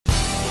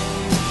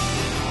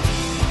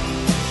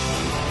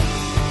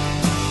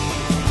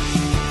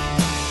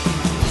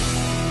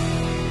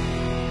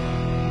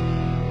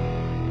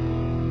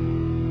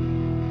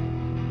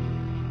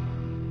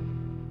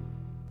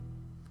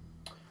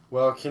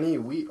Well, Kenny,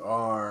 we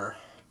are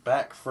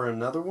back for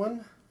another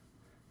one.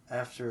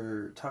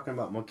 After talking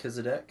about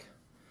Melchizedek,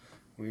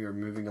 we are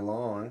moving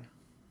along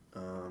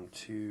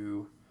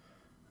to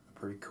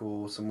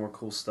some more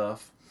cool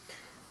stuff.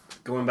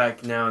 Going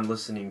back now and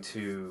listening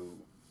to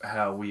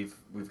how we've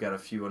got a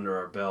few under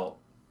our belt,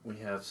 we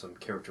have some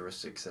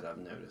characteristics that I've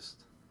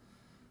noticed.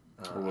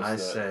 I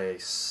say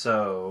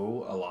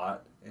 "so" a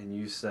lot, and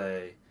you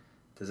say,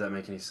 "Does that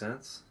make any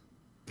sense?"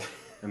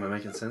 Am I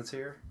making sense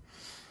here?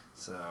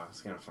 So it's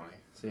kind of funny.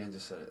 See, I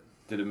just said it.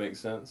 Did it make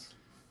sense?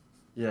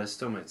 Yeah, it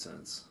still made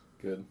sense.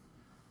 Good.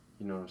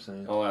 You know what I'm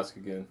saying? I'll ask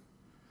again.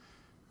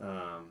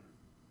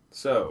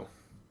 So.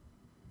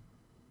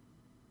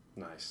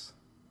 Nice.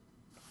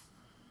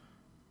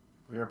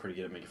 We are pretty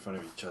good at making fun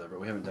of each other, but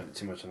we haven't done it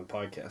too much on the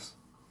podcast.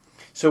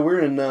 So we're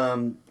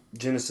in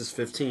Genesis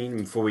 15.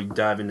 Before we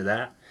dive into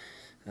that,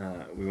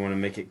 we want to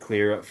make it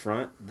clear up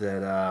front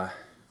that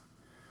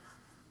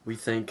we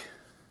think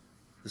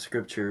the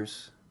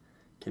scriptures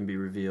can be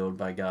revealed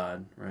by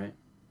God, right?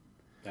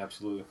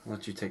 Absolutely. I'll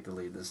let you take the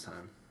lead this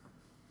time.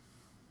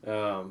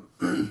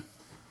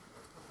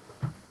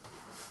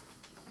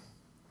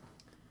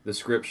 The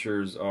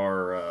scriptures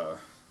are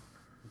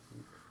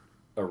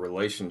a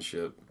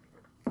relationship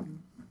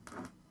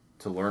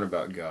to learn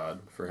about God,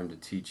 for Him to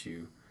teach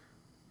you.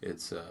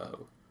 It's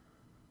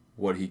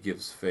what He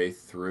gives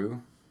faith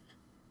through.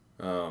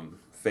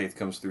 Faith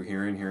comes through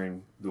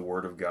hearing the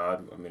Word of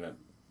God. I mean,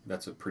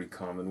 that's a pretty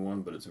common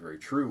one, but it's a very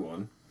true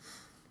one.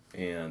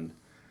 And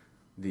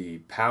the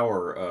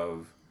power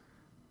of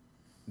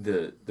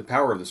the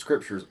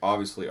scriptures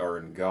obviously are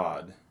in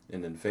God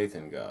and in faith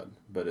in God,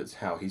 but it's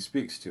how He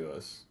speaks to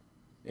us,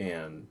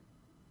 and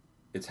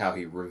it's how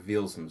He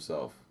reveals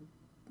Himself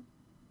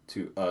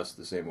to us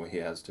the same way He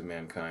has to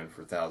mankind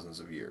for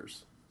thousands of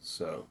years.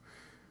 So,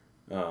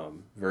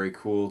 very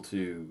cool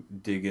to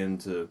dig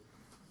into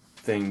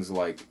things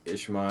like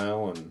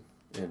Ishmael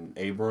and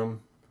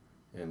Abram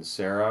and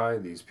Sarai,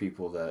 these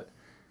people that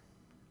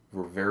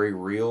were very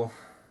real.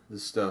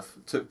 This stuff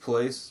took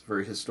place,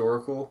 very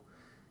historical,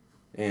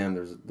 and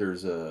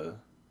there's a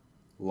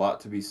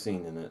lot to be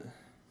seen in it.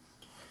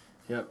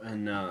 Yep,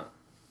 and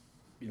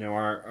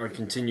our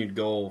continued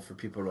goal for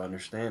people to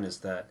understand is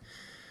that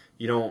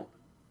you don't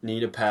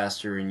need a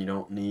pastor and you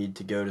don't need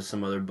to go to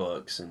some other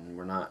books, and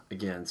we're not,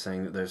 again,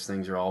 saying that those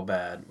things are all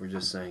bad. We're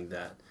just saying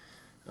that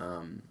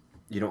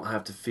you don't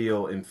have to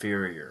feel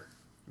inferior,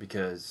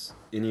 because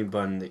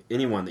anyone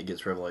that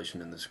gets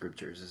revelation in the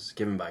scriptures is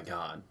given by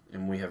God,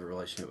 and we have a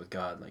relationship with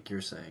God, like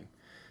you're saying.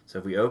 So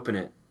if we open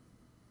it,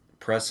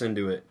 press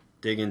into it,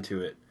 dig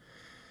into it,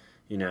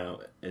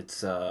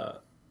 it's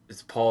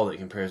Paul that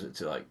compares it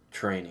to like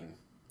training.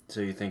 So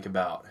you think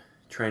about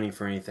training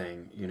for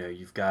anything,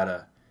 you've got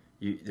to.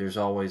 There's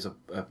always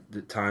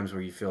the times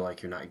where you feel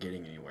like you're not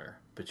getting anywhere,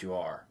 but you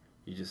are.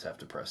 You just have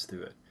to press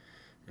through it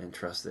and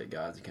trust that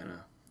God's going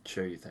to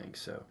show you things.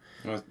 So,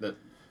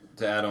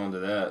 to add on to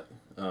that,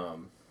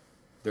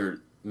 there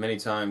many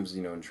times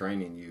in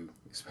training,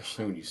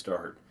 especially when you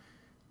start,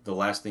 the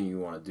last thing you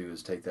want to do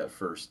is take that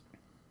first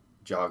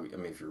jog. I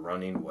mean, if you're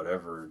running,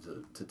 whatever,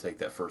 to take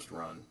that first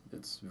run,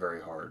 it's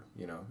very hard.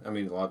 I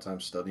mean, a lot of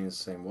times studying is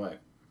the same way.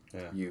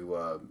 Yeah.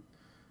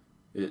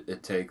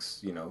 It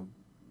takes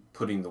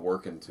putting the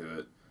work into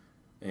it,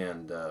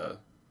 and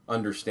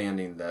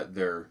understanding that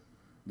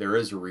there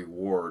is a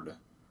reward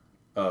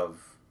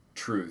of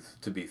truth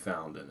to be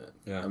found in it.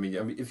 Yeah. I mean,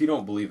 if you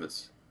don't believe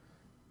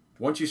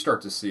once you start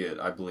to see it,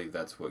 I believe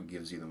that's what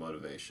gives you the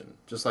motivation.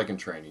 Just like in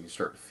training, you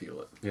start to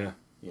feel it. Yeah.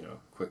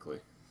 Quickly.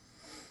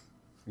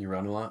 You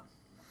run a lot?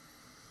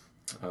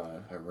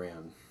 I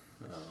ran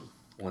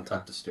one time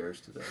up the stairs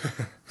today.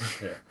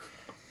 Yeah.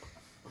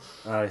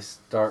 I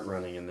start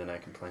running and then I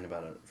complain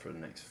about it for the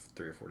next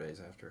 3 or 4 days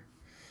after.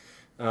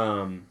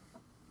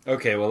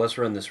 Okay, well, let's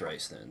run this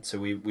race then. So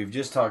we've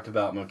just talked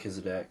about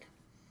Melchizedek,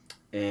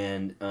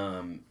 and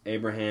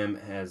Abraham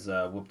has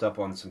whooped up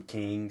on some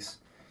kings,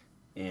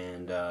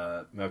 and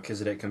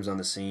Melchizedek comes on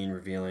the scene,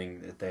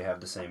 revealing that they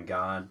have the same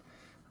God,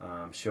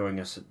 showing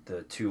us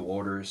the two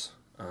orders.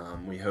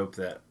 We hope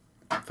that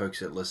folks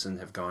that listen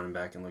have gone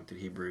back and looked at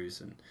Hebrews,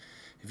 and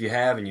if you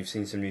have and you've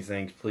seen some new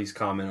things, please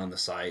comment on the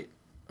site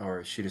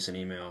or shoot us an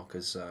email,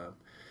 because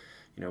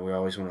we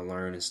always want to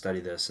learn and study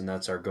this, and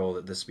that's our goal,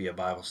 that this be a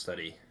Bible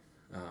study.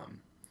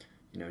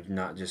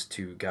 Not just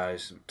two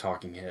guys,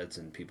 talking heads,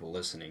 and people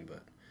listening,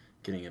 but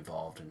getting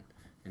involved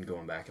and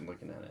going back and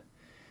looking at it.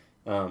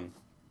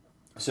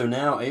 So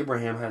now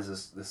Abraham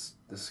has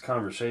this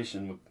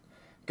conversation with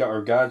God,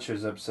 or God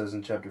shows up, says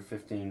in chapter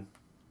 15,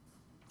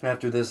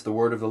 "After this, the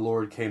word of the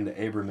Lord came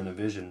to Abram in a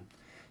vision.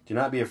 'Do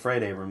not be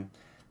afraid, Abram.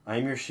 I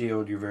am your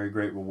shield, your very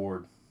great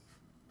reward.'"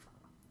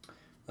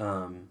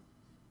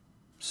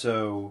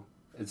 So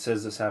it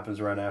says this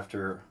happens right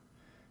after,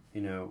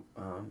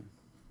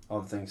 all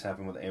the things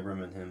happen with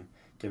Abram and him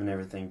giving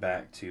everything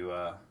back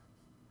to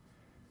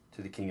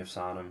the king of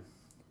Sodom.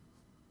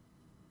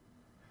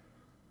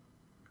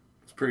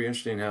 It's pretty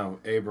interesting how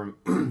Abram,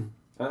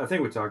 I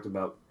think we talked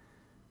about,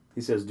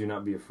 he says, "Do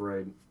not be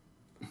afraid."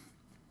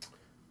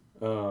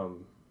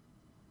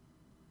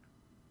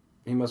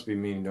 He must be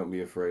meaning, don't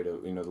be afraid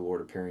of the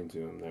Lord appearing to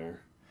him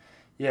there.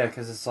 Yeah,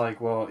 because it's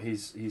like, well,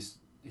 he's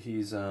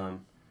been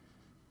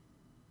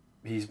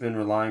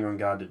relying on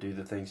God to do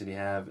the things that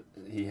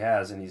he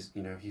has, and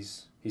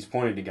he's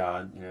pointed to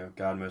God,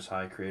 God Most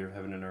High, Creator of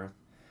heaven and earth.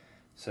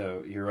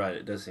 So you're right.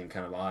 It does seem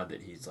kind of odd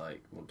that he's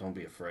like, well, don't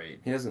be afraid.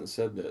 He hasn't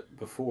said that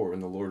before when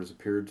the Lord has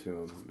appeared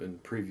to him in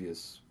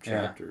previous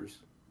chapters.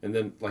 Yeah. And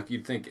then, like,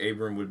 you'd think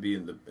Abram would be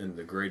in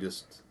the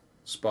greatest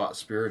spot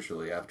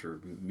spiritually after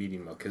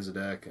meeting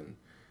Melchizedek and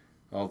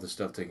all the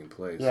stuff taking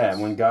place. Yeah,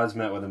 and when God's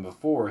met with him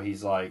before,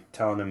 he's like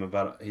telling him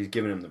he's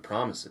giving him the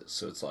promises.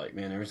 So it's like,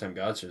 man, every time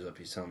God shows up,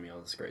 he's telling me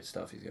all this great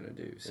stuff he's going to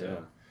do. So.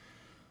 Yeah.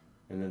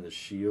 And then the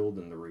shield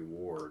and the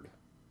reward.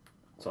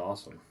 It's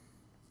awesome.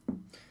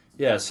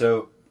 Yeah,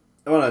 so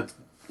I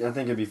think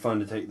it'd be fun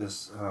to take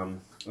this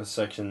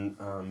section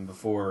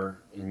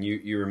before, and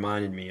you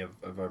reminded me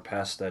of our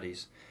past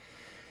studies.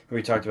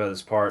 We talked about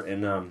this part,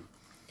 and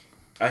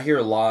I hear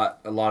a lot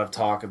of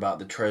talk about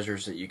the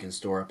treasures that you can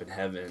store up in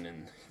heaven,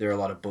 and there are a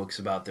lot of books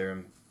about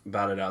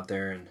it out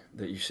there, and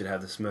that you should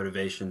have this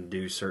motivation to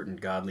do certain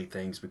godly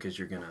things because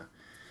you're gonna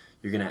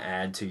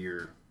add to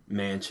your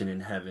mansion in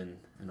heaven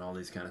and all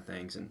these kind of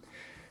things,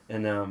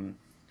 and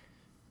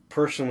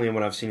personally, in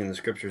what I've seen in the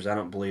scriptures, I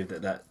don't believe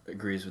that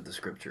agrees with the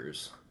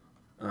scriptures.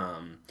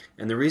 And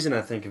the reason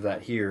I think of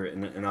that here,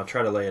 and I'll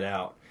try to lay it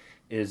out,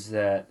 is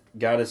that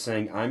God is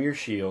saying, I'm your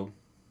shield,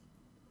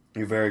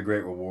 your very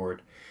great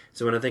reward.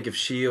 So when I think of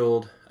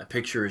shield, I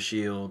picture a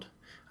shield.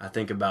 I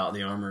think about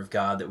the armor of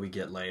God that we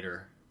get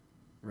later,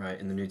 right,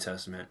 in the New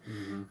Testament.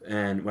 Mm-hmm.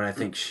 And when I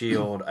think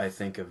shield, I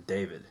think of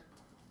David.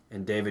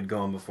 And David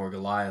going before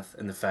Goliath,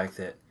 and the fact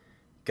that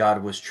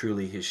God was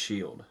truly his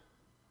shield.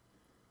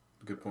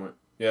 Good point.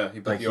 Yeah, he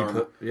put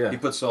He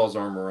put Saul's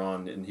armor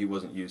on, and he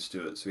wasn't used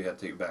to it, so he had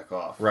to take it back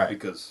off. Right.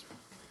 Because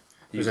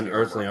he was an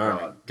earthly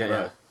armor. Yeah.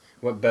 Right.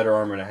 What better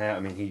armor to have? I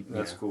mean,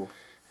 That's cool.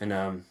 And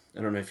I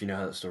don't know if you know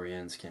how that story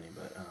ends, Kenny,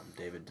 but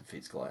David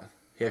defeats Goliath.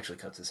 He actually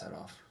cuts his head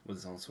off with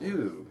his own sword.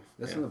 Ew.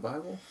 That's in the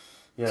Bible?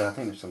 Yeah, I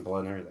think there's some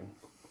blood and everything.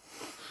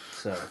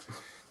 So,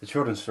 the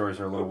children's stories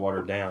are a little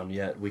watered down,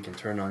 yet we can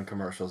turn on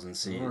commercials and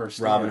see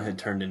Robin Hood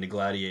turned into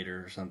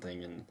Gladiator or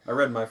something. And I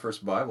read my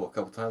first Bible a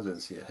couple times, I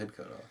didn't see a head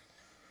cut off.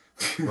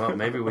 Well,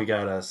 maybe we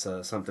got us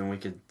something we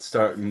could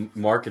start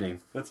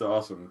marketing. That's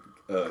awesome.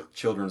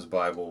 Children's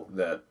Bible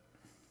that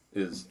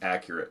is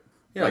accurate.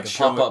 Yeah, like a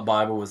pop-up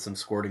Bible with some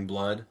squirting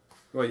blood.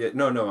 Well, yeah,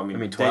 no. I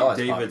mean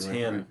David's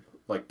hand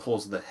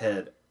pulls the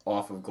head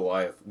off of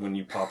Goliath when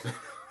you pop it.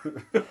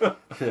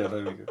 Yeah,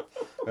 there we go.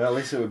 Well, at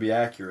least it would be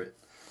accurate.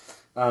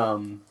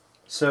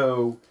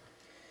 So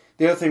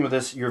the other thing with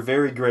this, your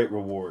very great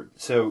reward.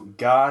 So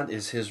God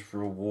is his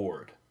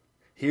reward.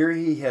 Here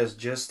he has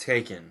just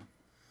taken.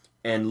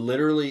 And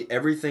literally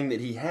everything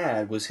that he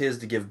had was his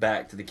to give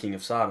back to the king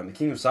of Sodom. The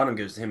king of Sodom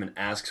goes to him and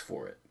asks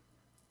for it.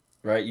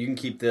 Right? You can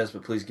keep this,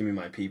 but please give me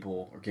my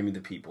people, or give me the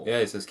people.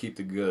 Yeah, he says keep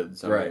the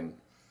goods. I mean,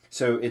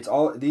 so it's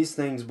all these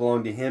things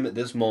belong to him at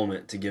this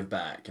moment to give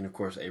back. And of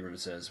course Abram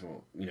says,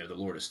 well, the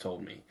Lord has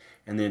told me.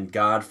 And then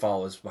God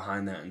follows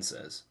behind that and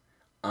says,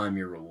 I'm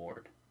your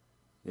reward.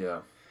 Yeah.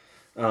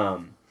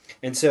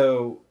 And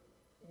so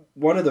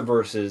one of the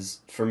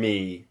verses for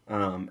me,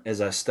 as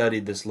I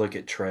studied this look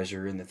at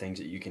treasure and the things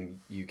that you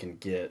can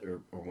get or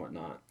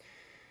whatnot,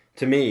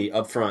 to me,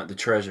 up front, the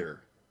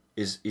treasure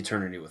is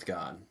eternity with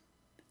God.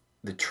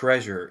 The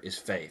treasure is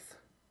faith,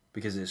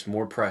 because it's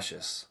more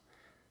precious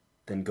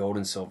than gold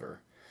and silver.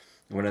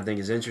 And what I think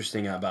is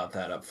interesting about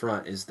that up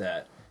front is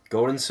that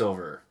gold and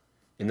silver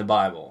in the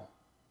Bible,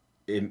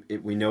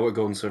 we know what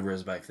gold and silver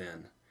is back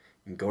then,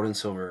 and gold and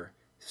silver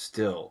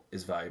still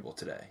is valuable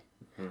today.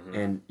 Mm-hmm.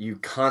 And you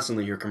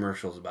constantly hear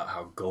commercials about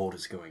how gold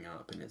is going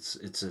up, and it's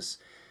just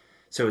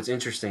so it's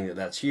interesting that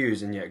that's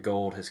used, and yet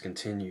gold has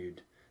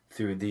continued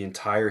through the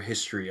entire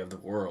history of the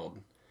world.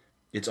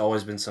 It's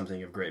always been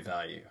something of great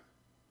value.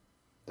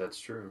 That's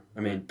true. I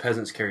mean,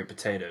 peasants carry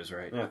potatoes,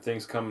 right? Yeah,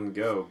 things come and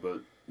go,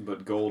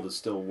 but gold is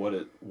still what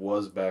it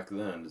was back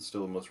then. It's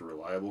still the most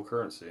reliable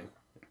currency.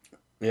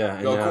 Yeah,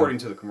 and according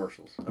to the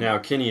commercials. Now,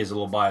 Kenny is a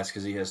little biased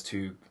because he has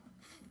 2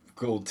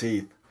 gold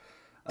teeth.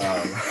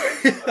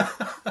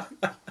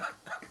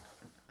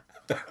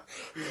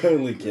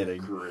 Totally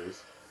kidding.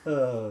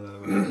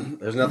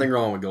 There's nothing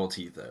wrong with gold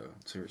teeth, though.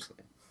 Seriously.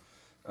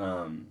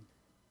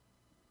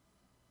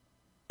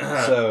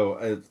 So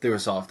I threw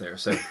us off there.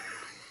 So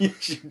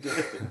yes, you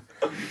did.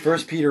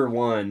 1 Peter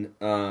 1,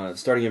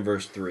 starting in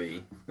verse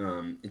 3,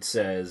 it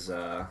says,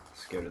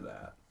 let's go to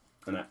that.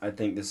 And I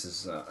think this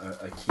is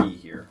a key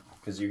here,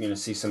 because you're going to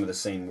see some of the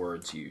same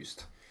words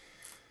used.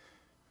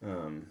 If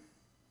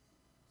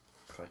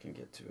I can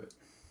get to it.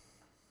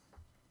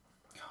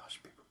 Gosh,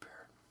 be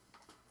prepared.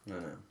 I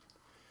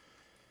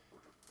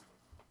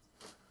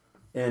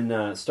know.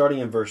 And starting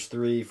in verse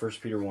 3, 1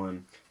 Peter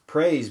 1,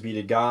 Praise be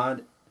to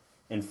God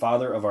and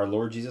Father of our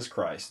Lord Jesus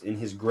Christ. In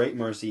his great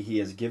mercy he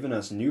has given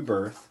us new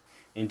birth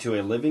into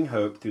a living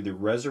hope through the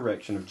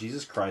resurrection of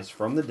Jesus Christ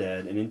from the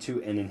dead, and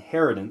into an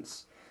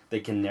inheritance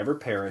that can never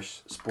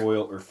perish,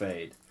 spoil, or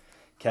fade,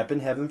 kept in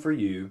heaven for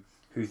you,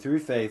 who through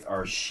faith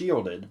are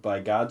shielded by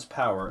God's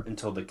power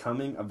until the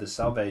coming of the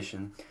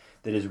salvation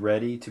that is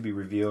ready to be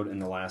revealed in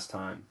the last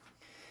time.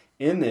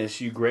 In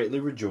this you greatly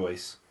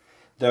rejoice,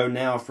 though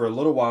now for a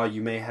little while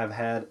you may have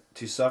had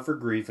to suffer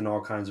grief in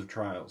all kinds of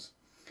trials.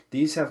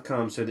 These have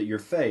come so that your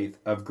faith,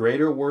 of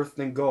greater worth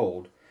than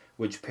gold,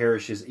 which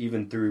perishes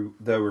even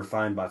though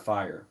refined by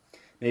fire,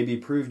 may be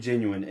proved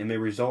genuine and may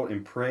result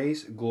in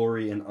praise,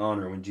 glory, and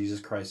honor when Jesus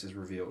Christ is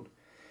revealed.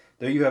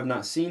 Though you have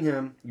not seen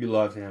him, you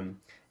love him,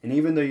 and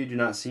even though you do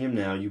not see him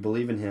now, you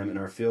believe in him and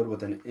are filled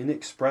with an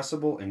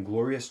inexpressible and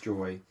glorious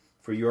joy,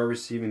 for you are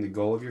receiving the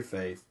goal of your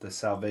faith, the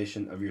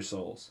salvation of your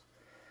souls.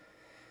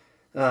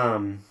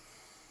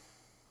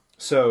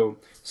 So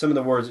some of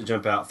the words that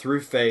jump out: through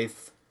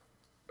faith,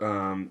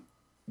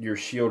 you're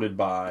shielded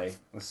by.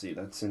 Let's see,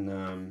 that's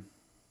in.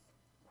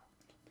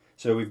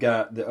 So we've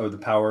got the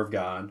power of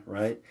God,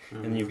 right?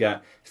 Mm-hmm. And you've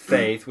got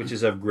faith, which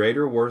is of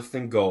greater worth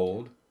than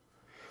gold.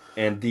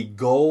 And the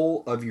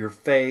goal of your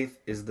faith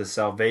is the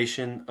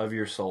salvation of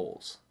your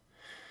souls.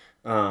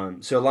 So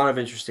a lot of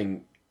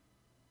interesting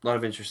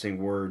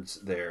words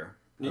there.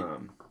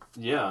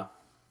 Yeah.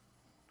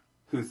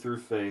 Who through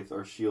faith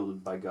are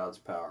shielded by God's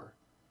power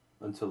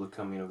until the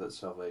coming of that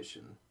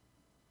salvation.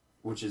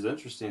 Which is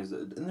interesting.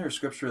 Isn't there a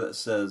scripture that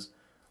says,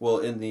 well,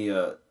 in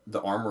the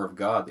armor of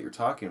God that you're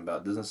talking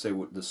about, it doesn't say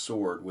what the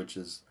sword, which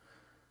is,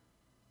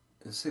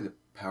 does it say the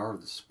power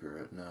of the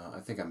Spirit? No, I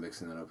think I'm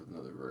mixing that up with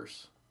another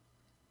verse.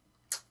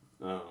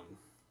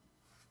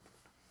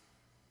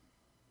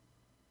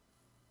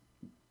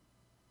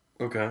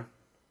 Okay.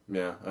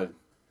 Yeah.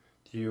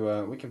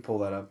 We can pull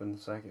that up in a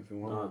second if you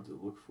want. I'll have to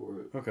look for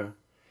it. Okay.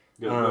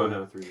 Go ahead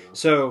with 3.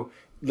 So,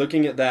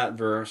 looking at that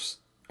verse,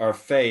 our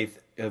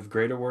faith of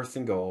greater worth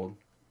than gold,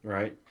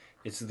 right?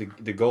 It's the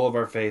goal of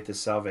our faith is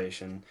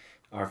salvation.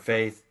 Our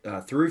faith,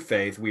 through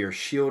faith, we are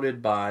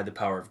shielded by the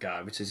power of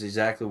God, which is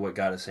exactly what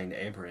God is saying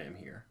to Abraham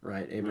here,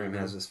 right? Abraham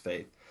has this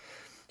faith.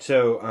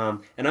 So,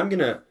 and I'm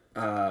gonna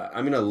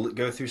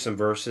go through some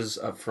verses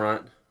up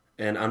front,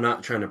 and I'm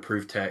not trying to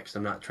prove text.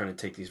 I'm not trying to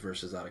take these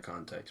verses out of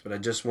context, but I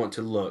just want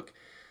to look.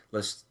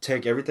 Let's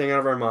take everything out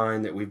of our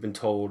mind that we've been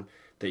told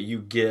that you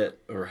get,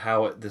 or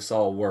how this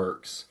all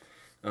works.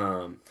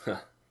 Pun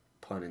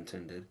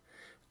intended.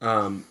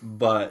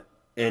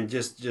 And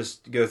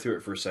just go through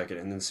it for a second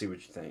and then see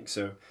what you think.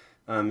 So,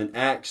 in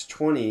Acts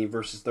 20,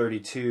 verses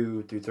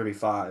 32 through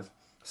 35, it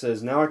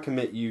says, "Now I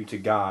commit you to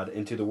God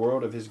and to the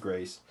word of his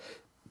grace,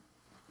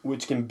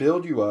 which can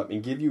build you up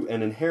and give you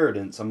an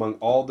inheritance among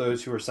all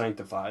those who are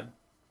sanctified.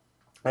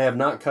 I have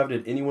not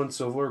coveted anyone's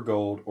silver or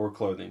gold or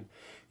clothing.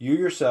 You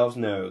yourselves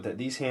know that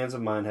these hands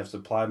of mine have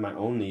supplied my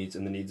own needs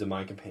and the needs of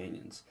my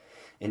companions.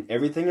 In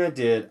everything I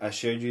did, I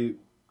showed you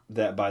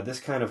that by this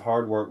kind of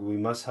hard work we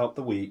must help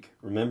the weak,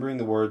 remembering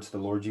the words the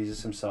Lord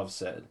Jesus himself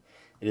said,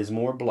 'It is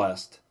more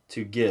blessed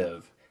to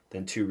give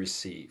than to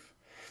receive.'"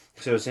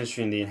 So it's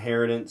interesting, the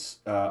inheritance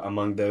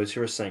among those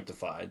who are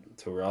sanctified.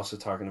 So we're also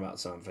talking about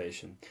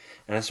salvation.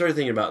 And I started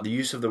thinking about the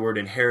use of the word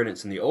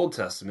inheritance in the Old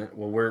Testament.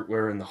 Well,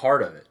 we're in the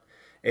heart of it.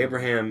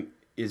 Abraham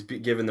is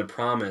given the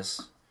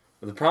promise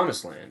of the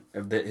promised land,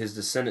 that his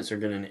descendants are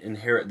going to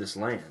inherit this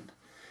land.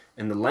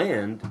 And the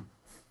land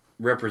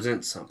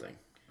represents something.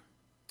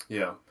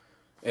 Yeah.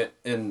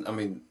 And I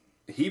mean,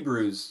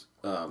 Hebrews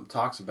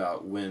talks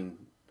about when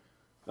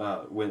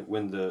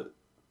the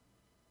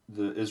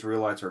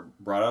Israelites are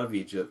brought out of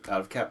Egypt,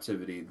 out of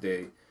captivity,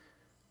 they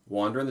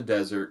wander in the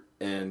desert,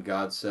 and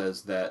God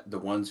says that the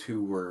ones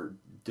who were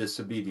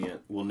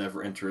disobedient will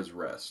never enter his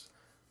rest.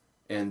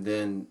 And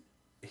then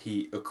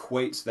he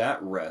equates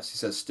that rest. He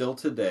says, still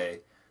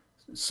today,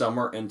 some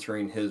are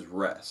entering his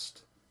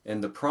rest.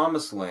 And the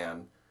promised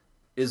land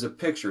is a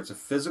picture, it's a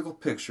physical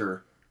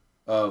picture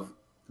of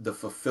the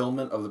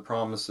fulfillment of the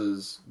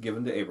promises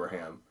given to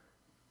Abraham,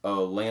 a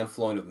land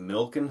flowing of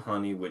milk and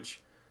honey, which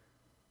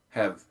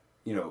have,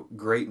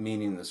 great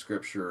meaning in the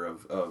scripture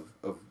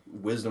of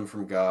wisdom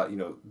from God,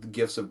 the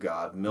gifts of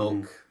God,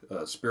 milk,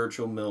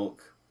 spiritual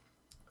milk,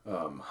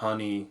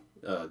 honey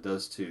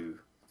does too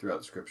throughout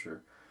the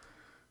scripture.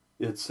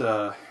 It's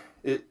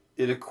it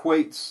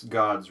equates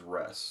God's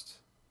rest,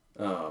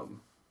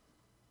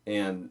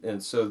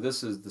 and so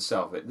this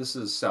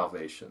is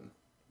salvation,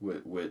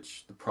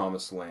 which the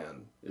promised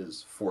land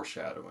is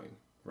foreshadowing,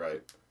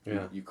 right?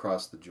 Yeah, you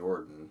cross the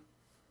Jordan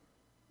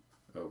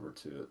over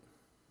to it.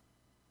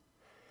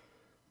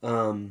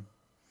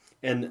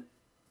 And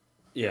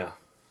yeah,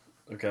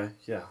 okay,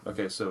 yeah.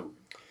 Okay, so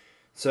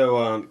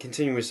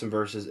continuing with some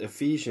verses,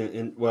 Ephesians,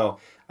 and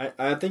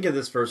I think of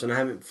this verse, and I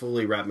haven't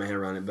fully wrapped my head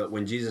around it, but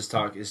when Jesus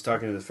is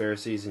talking to the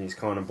Pharisees, and he's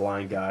calling them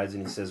blind guides,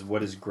 and he says,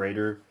 what is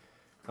greater,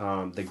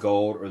 the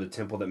gold or the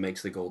temple that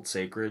makes the gold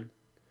sacred?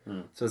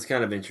 So it's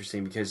kind of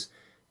interesting because,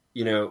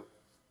 and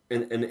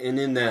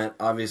in that,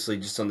 obviously,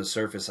 just on the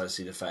surface, I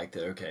see the fact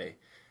that, okay,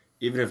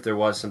 even if there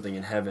was something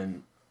in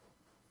heaven,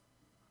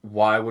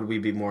 why would we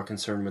be more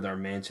concerned with our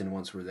mansion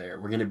once we're there?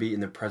 We're going to be in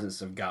the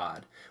presence of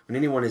God. When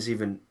anyone has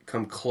even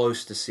come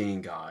close to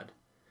seeing God,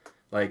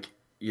 like,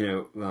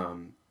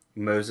 the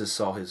Moses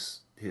saw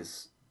his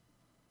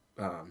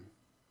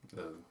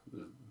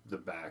the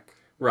back.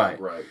 Right.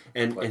 Right.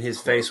 And like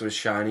his face was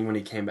shining when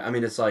he came back. I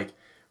mean, it's like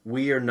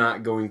we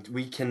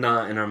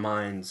cannot in our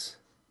minds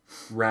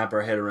wrap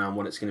our head around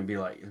what it's going to be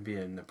like to be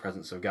in the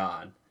presence of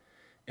God.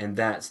 And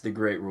that's the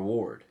great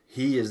reward.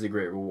 He is the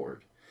great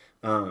reward.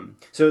 So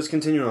let's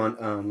continue on.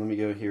 Let me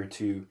go here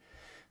to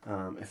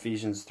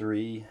Ephesians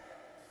 3.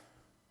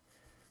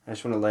 I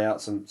just want to lay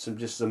out some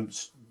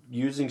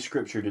using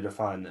scripture to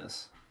define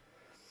this.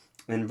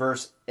 In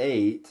verse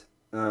 8,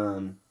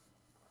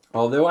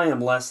 although I am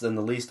less than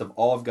the least of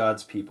all of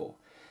God's people,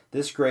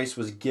 this grace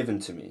was given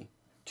to me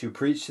to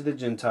preach to the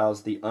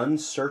Gentiles the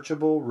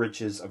unsearchable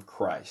riches of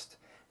Christ,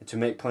 and to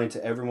make plain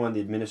to everyone the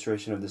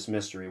administration of this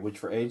mystery, which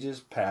for ages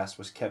past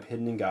was kept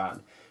hidden in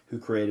God, who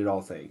created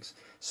all things.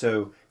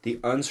 So, the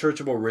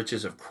unsearchable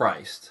riches of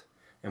Christ.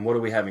 And what do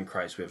we have in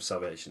Christ? We have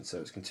salvation. So,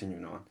 it's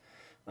continuing on.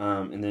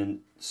 And then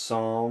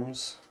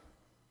Psalms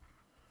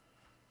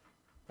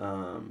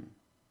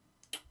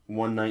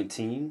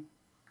 119.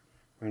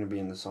 We're going to be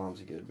in the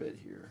Psalms a good bit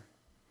here.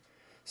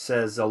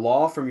 Says, the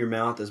law from your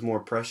mouth is more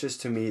precious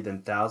to me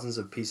than thousands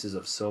of pieces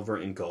of silver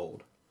and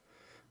gold.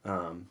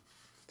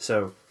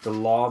 So the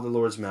law of the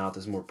Lord's mouth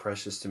is more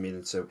precious to me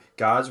than so.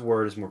 God's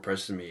word is more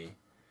precious to me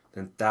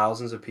than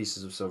thousands of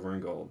pieces of silver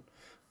and gold.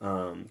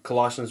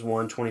 Colossians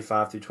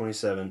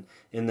 1:25-27.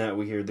 In that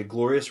we hear the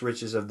glorious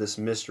riches of this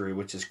mystery,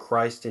 which is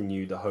Christ in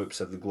you, the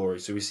hopes of the glory.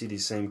 So we see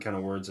these same kind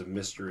of words of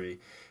mystery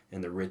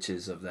and the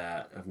riches of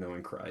that, of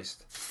knowing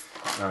Christ.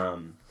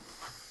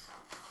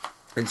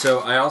 And so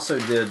I also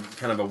did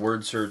kind of a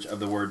word search of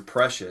the word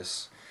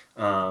precious.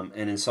 And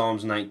in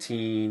Psalms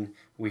 19,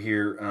 we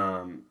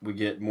hear we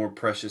get more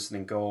precious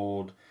than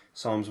gold.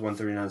 Psalms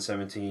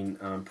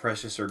 139:17,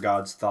 precious are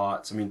God's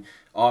thoughts. I mean,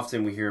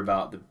 often we hear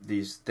about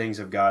these things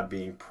of God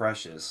being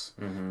precious.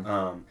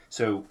 Mm-hmm.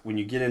 So when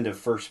you get into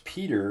 1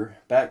 Peter,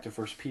 back to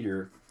 1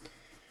 Peter,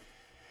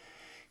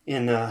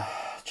 in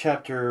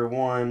chapter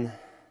 1,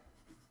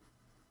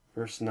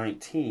 verse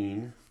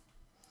 19,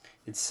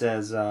 it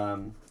says...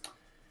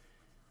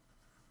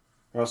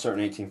 I'll start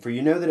in 18. For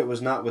you know that it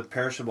was not with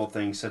perishable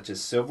things such as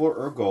silver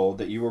or gold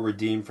that you were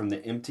redeemed from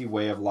the empty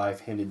way of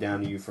life handed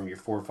down to you from your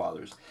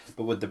forefathers,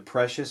 but with the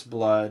precious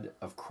blood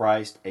of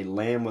Christ, a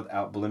lamb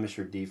without blemish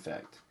or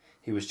defect.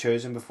 He was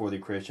chosen before the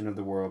creation of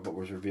the world, but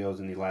was revealed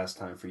in the last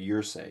time for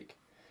your sake.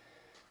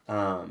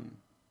 And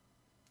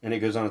it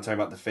goes on to talk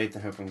about the faith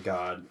and hope in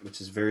God, which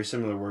is very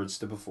similar words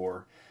to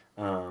before.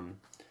 1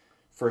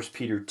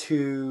 Peter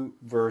 2,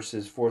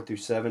 verses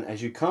 4-7.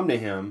 As you come to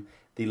him,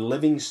 the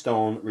living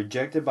stone,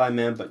 rejected by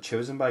men but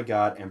chosen by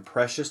God and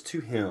precious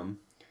to him,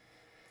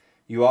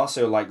 you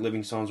also, like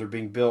living stones, are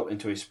being built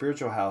into a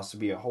spiritual house to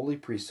be a holy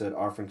priesthood,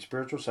 offering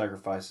spiritual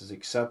sacrifices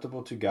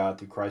acceptable to God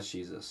through Christ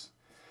Jesus.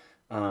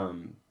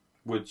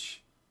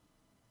 Which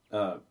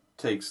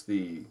takes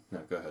the...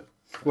 No, go ahead.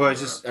 Well,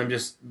 I'm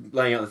just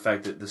laying out the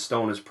fact that the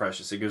stone is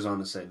precious. It goes on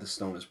to say the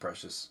stone is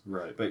precious.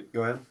 Right. But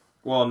go ahead.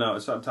 Well, no,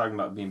 so I'm talking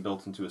about being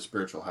built into a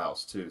spiritual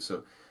house, too.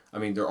 So, I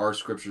mean, there are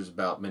scriptures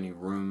about many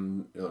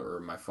room or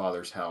my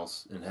Father's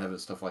house in heaven,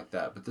 stuff like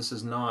that. But this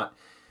is not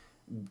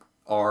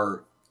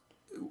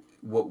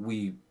what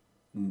we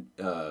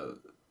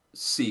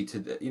see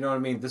today. You know what I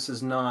mean? This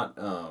is not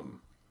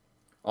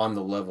on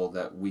the level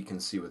that we can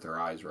see with our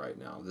eyes right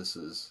now. This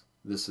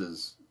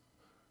is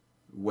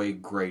way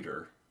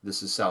greater.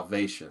 This is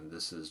salvation.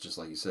 This is, just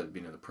like you said,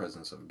 being in the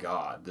presence of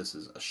God. This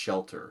is a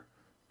shelter.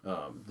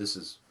 This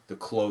is the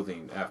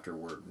clothing after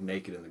we're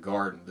naked in the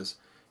garden.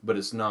 But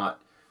it's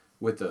not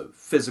with the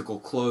physical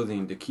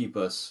clothing to keep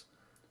us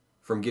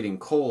from getting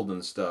cold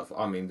and stuff.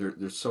 I mean,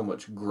 there's so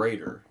much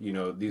greater. You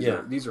know,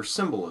 these are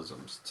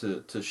symbolisms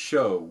to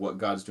show what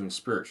God's doing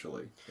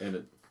spiritually.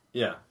 And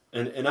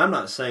and I'm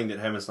not saying that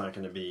heaven's not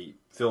going to be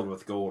filled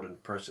with gold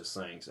and precious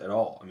things at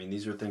all. I mean,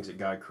 these are things that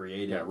God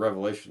created. Yeah,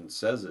 Revelation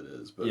says it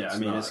is, but yeah,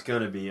 it's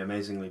going to be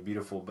amazingly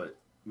beautiful. But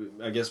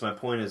I guess my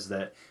point is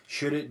that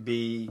should it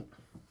be?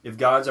 If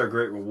God's our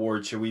great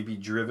reward, should we be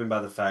driven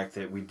by the fact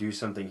that we do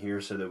something here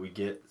so that we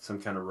get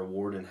some kind of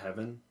reward in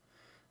heaven?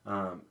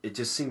 It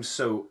just seems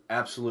so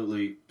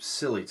absolutely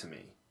silly to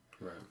me.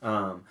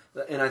 Right.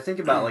 And I think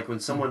about like when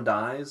someone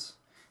dies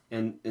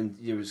and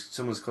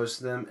someone's close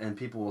to them and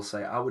people will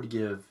say, I would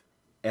give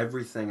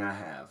everything I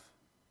have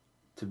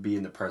to be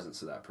in the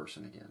presence of that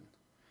person again.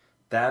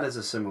 That is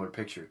a similar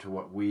picture to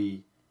what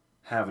we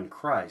have in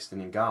Christ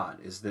and in God,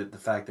 is that the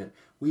fact that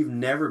we've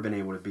never been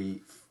able to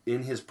be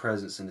in his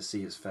presence and to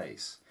see his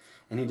face.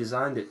 And he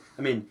designed it.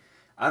 I mean,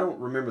 I don't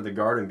remember the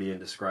garden being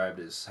described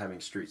as having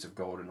streets of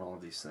gold and all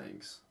of these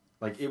things.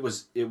 Like there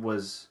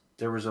was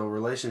a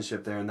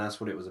relationship there, and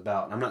that's what it was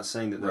about. And I'm not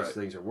saying that those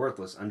things are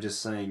worthless. I'm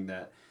just saying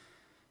that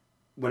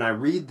when I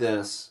read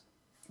this,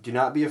 do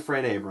not be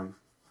afraid, Abram.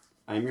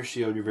 I am your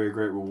shield, your very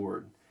great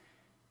reward.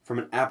 From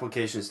an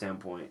application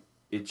standpoint,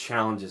 it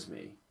challenges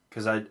me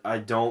because I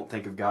don't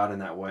think of God in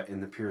that way,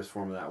 in the purest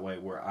form of that way,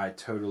 where I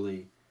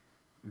totally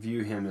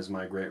view him as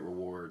my great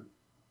reward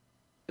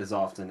as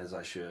often as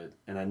I should,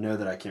 and I know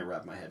that I can't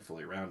wrap my head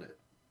fully around it.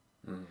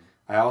 Mm.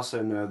 I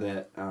also know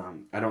that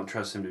I don't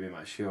trust him to be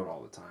my shield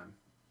all the time.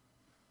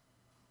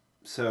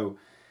 So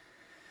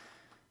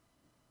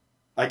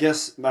I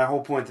guess my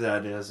whole point to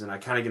that is, and I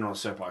kind of get on a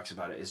soapbox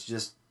about it, is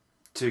just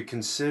to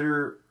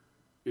consider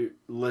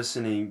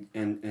listening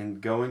and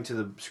going to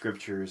the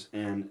scriptures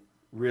and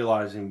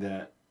realizing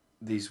that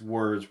these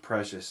words,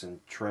 precious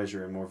and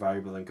treasure and more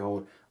valuable than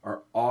gold,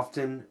 are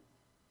often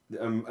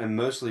and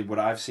mostly what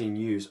I've seen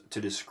used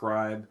to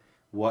describe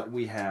what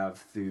we have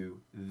through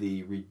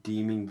the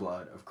redeeming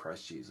blood of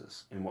Christ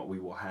Jesus and what we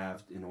will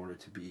have in order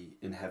to be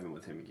in heaven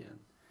with him again.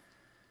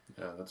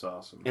 Yeah, that's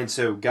awesome. And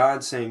so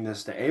God's saying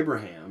this to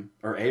Abraham,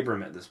 or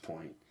Abram at this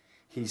point.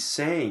 He's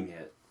saying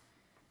it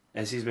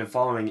as he's been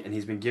following, and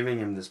he's been giving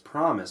him this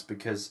promise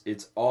because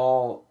it's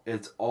all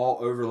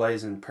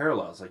overlays and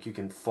parallels. Like you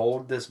can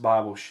fold this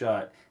Bible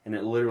shut and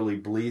it literally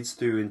bleeds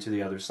through into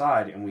the other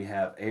side, and we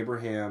have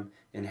Abraham,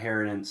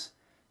 inheritance,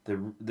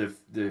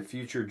 the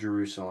future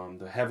Jerusalem,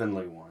 the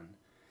heavenly one.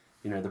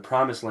 The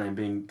promised land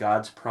being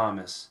God's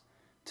promise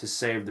to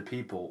save the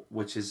people,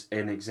 which is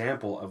an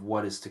example of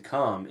what is to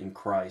come in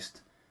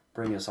Christ,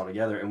 bringing us all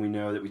together. And we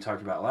know that we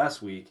talked about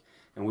last week,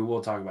 and we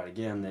will talk about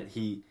again, that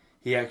he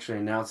actually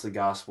announced the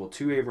gospel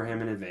to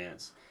Abraham in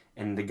advance,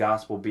 and the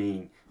gospel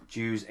being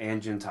Jews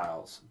and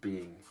Gentiles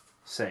being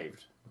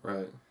saved.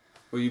 Right.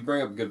 Well, you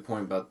bring up a good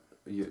point about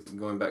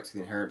going back to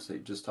the inheritance that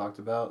you just talked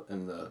about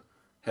and the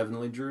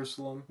heavenly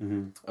Jerusalem.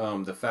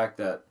 Mm-hmm. The fact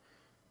that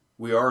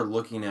we are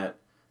looking at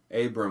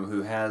Abram,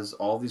 who has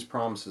all these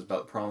promises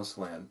about the promised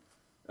land.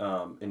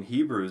 In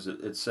Hebrews,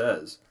 it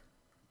says,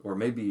 or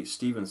maybe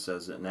Stephen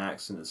says it in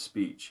Acts in his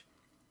speech,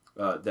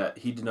 that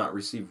he did not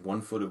receive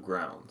 1 foot of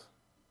ground.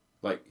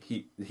 Like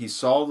he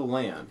saw the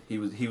land, he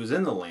was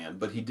in the land,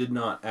 but he did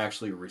not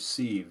actually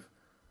receive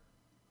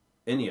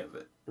any of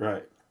it.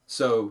 Right.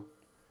 So,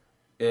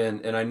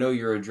 and I know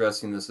you're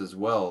addressing this as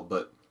well,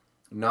 but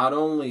not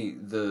only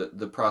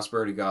the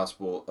prosperity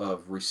gospel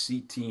of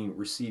receiving,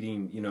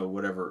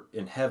 whatever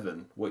in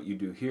heaven, what you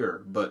do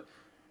here, but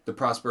the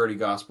prosperity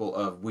gospel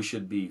of we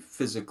should be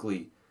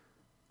physically,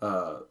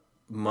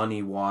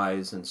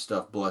 money-wise and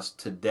stuff blessed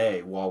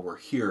today while we're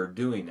here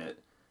doing it,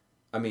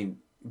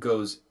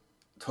 goes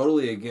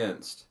totally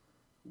against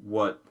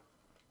what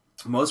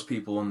most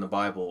people in the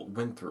Bible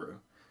went through.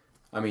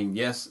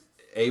 Yes,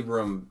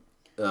 Abram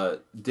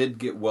did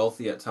get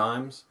wealthy at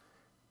times.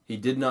 He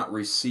did not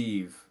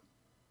receive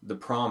the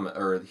promise,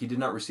 or he did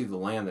not receive the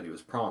land that he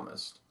was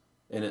promised.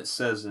 And it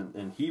says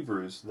in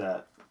Hebrews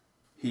that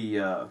he...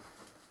 let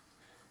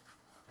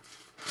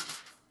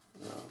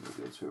me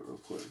go to it real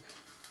quick.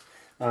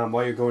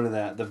 While you're going to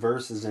that, the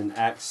verse is in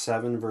Acts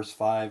 7, verse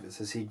 5. It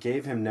says, he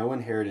gave him no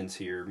inheritance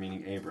here,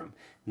 meaning Abram,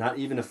 not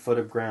even a foot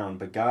of ground,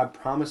 but God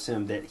promised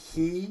him that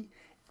he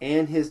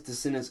and his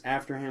descendants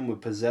after him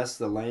would possess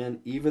the land,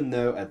 even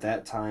though at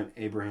that time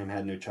Abraham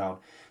had no child.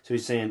 So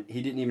he's saying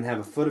he didn't even have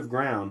a foot of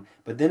ground,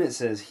 but then it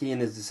says he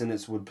and his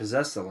descendants would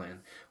possess the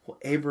land. Well,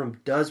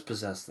 Abram does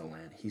possess the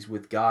land. He's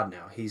with God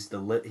now. He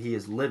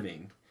is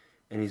living,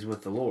 and he's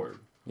with the Lord.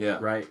 Yeah.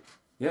 Right?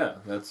 Yeah,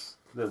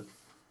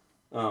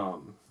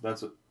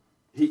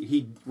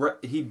 he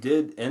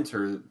did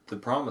enter the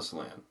promised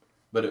land,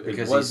 but it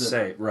because wasn't, he's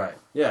saved, right?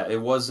 Yeah,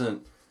 it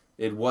wasn't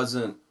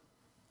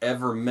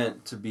ever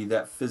meant to be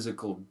that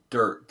physical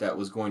dirt that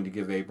was going to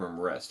give Abram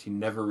rest. He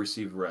never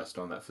received rest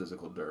on that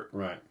physical dirt.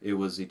 Right. It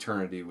was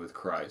eternity with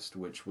Christ,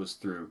 which was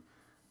through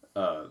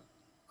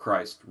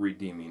Christ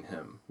redeeming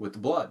him with the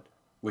blood,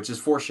 which is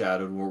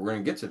foreshadowed. We're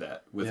going to get to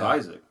that with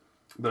Isaac.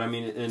 But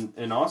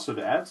and also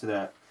to add to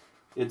that,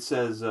 it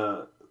says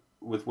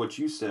with what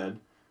you said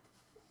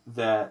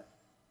that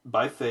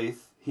by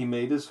faith he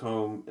made his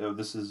home.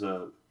 This is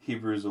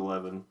Hebrews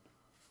 11,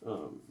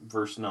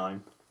 verse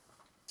 9.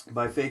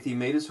 By faith he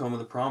made his home in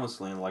the promised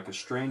land like a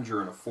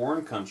stranger in a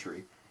foreign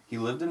country. He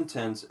lived in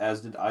tents,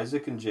 as did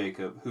Isaac and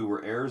Jacob, who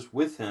were heirs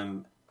with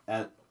him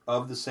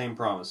of the same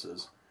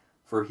promises.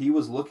 For he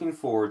was looking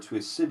forward to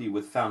a city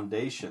with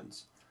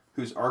foundations,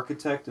 whose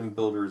architect and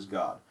builder is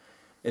God.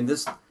 And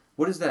this,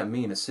 what does that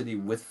mean, a city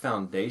with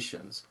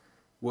foundations?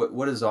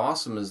 What is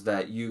awesome is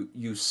that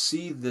you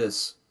see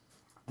this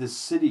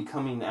city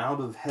coming out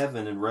of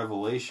heaven in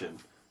Revelation,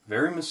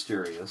 very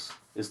mysterious,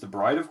 is the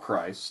bride of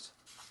Christ.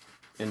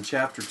 In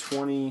chapter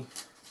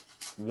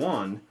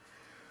 21,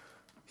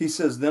 he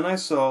says, "Then I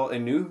saw a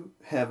new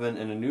heaven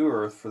and a new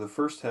earth, for the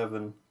first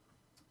heaven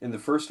and the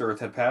first earth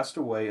had passed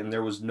away, and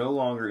there was no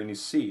longer any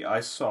sea. I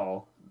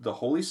saw the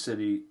holy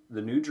city,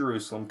 the new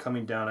Jerusalem,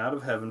 coming down out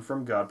of heaven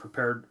from God,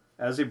 prepared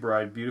as a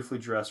bride, beautifully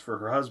dressed for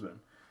her husband."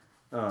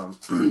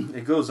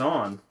 It goes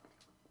on.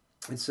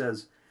 It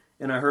says,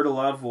 "And I heard a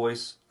loud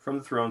voice from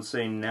the throne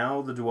saying,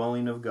 'Now the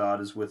dwelling of God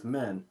is with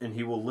men, and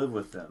he will live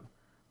with them.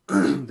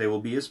 They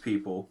will be his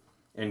people,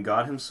 and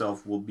God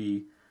himself will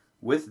be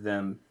with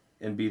them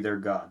and be their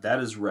God.'" That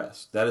is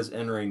rest. That is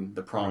entering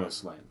the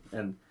promised land.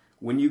 And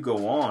when you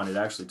go on, it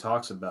actually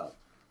talks about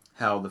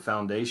how the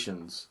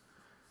foundations,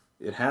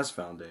 it has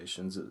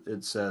foundations.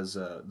 It says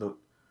the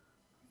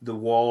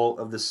wall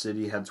of the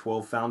city had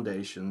 12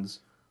 foundations.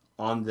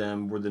 On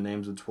them were the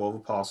names of 12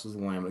 apostles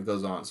of the Lamb. It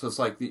goes on. So it's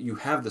like you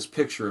have this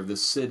picture of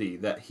this city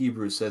that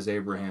Hebrews says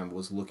Abraham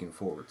was looking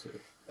forward to.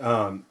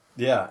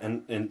 Yeah,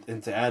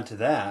 and to add to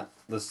that,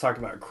 let's talk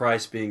about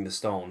Christ being the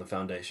stone, the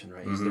foundation,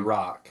 right? He's the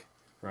rock,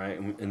 right?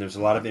 And there's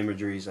a lot of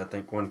imageries. I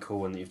think one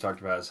cool one that you've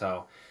talked about is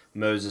how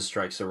Moses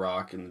strikes a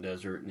rock in the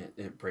desert and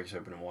it breaks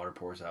open and water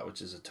pours out,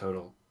 which is a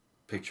total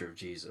picture of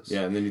Jesus.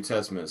 Yeah, in the New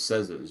Testament it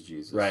says it was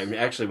Jesus. Right. I mean,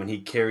 actually, when he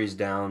carries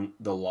down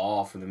the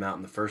law from the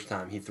mountain the first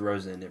time, he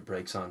throws it and it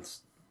breaks on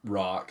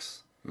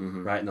rocks,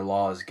 right? And the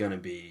law is going to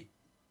be...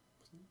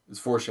 It's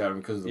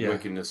foreshadowing because of the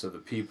wickedness of the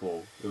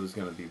people. It was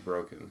going to be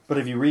broken. But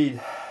if you read,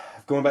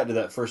 going back to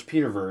that 1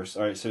 Peter verse,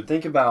 all right, so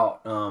think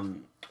about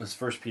this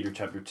 1 Peter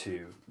chapter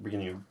 2,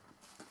 beginning of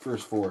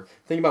verse 4.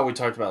 Think about what we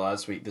talked about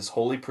last week, this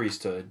holy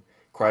priesthood,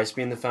 Christ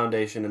being the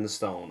foundation and the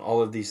stone,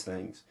 all of these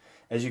things.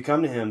 As you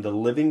come to him, the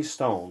living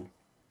stone,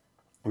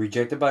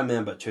 rejected by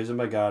men but chosen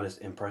by God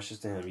and precious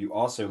to him, you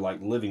also, like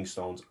living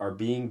stones, are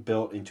being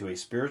built into a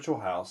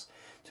spiritual house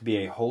to be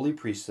a holy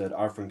priesthood,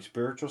 offering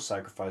spiritual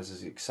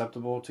sacrifices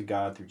acceptable to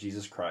God through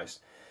Jesus Christ.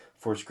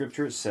 For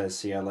Scripture it says,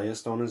 "See, I lay a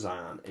stone in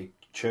Zion, a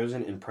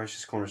chosen and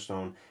precious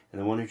cornerstone, and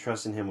the one who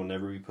trusts in him will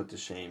never be put to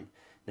shame.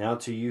 Now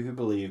to you who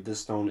believe, this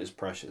stone is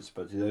precious,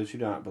 but to those who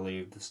do not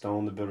believe, the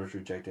stone the builders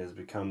rejected has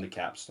become the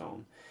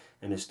capstone,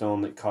 and a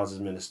stone that causes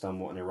men to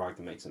stumble, and a rock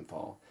that makes them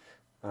fall.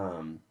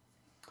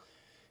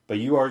 But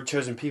you are a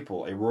chosen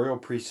people, a royal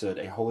priesthood,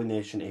 a holy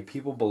nation, a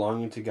people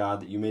belonging to God,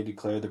 that you may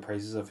declare the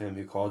praises of him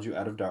who called you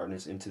out of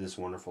darkness into this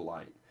wonderful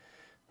light."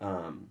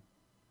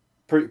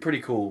 Pretty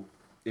cool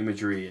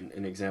imagery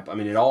and example. I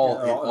mean, it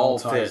all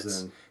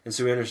fits. In. And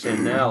so we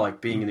understand now,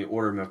 like being in the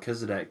order of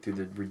Melchizedek through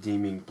the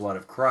redeeming blood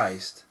of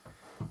Christ,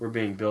 we're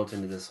being built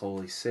into this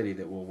holy city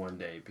that will one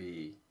day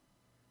be,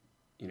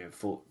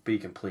 be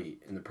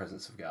complete in the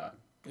presence of God.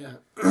 Yeah,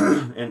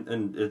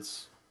 and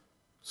it's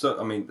so.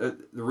 I mean, the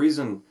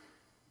reason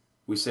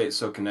we say it's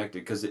so connected,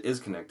 because it is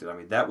connected. I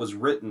mean, that was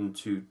written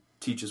to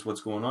teach us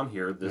what's going on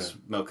here. This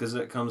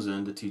Melchizedek comes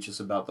in to teach us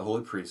about the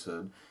holy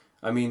priesthood.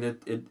 I mean,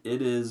 it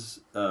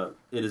is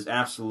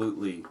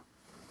absolutely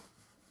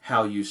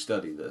how you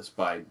study this,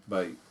 by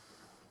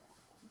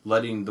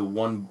letting the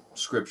one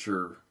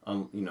scripture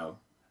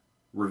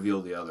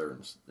reveal the other,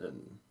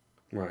 and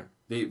right.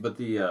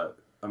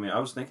 I mean, I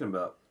was talking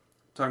about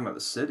the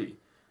city.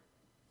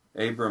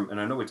 Abram,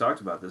 and I know we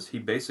talked about this. He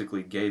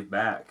basically gave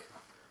back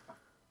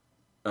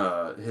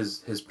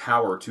his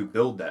power to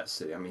build that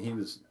city. I mean, he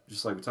was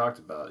just like we talked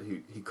about.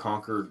 He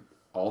conquered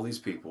all these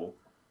people.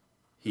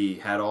 He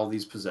had all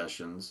these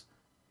possessions.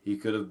 He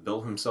could have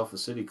built himself a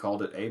city,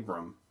 called it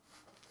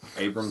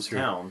Abram's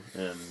town,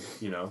 and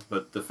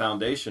but the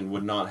foundation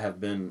would not have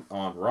been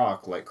on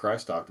rock like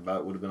Christ talked about.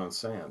 It would have been on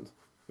sand.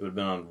 It would have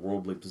been on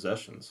worldly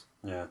possessions.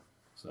 Yeah.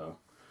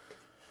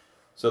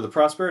 So the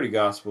prosperity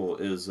gospel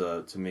is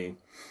to me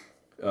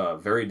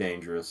very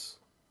dangerous,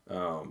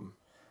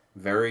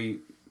 very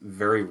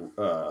very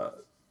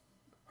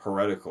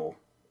heretical.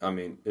 I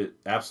mean, it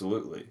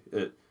absolutely.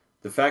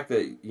 The fact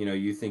that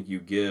you think you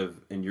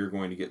give and you're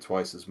going to get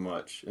twice as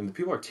much, and the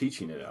people are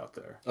teaching it out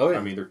there. Oh yeah.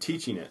 I mean, they're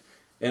teaching it,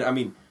 and I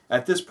mean,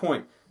 at this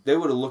point, they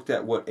would have looked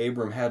at what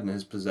Abram had in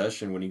his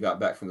possession when he got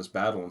back from this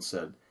battle and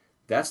said,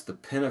 "That's the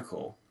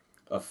pinnacle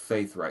of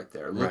faith right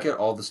there. Look at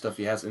all the stuff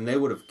he has," and they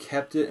would have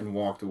kept it and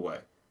walked away.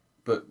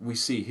 But we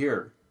see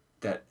here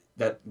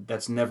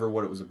that's never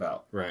what it was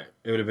about. Right.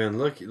 It would have been,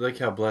 look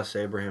how blessed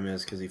Abraham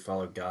is because he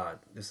followed God.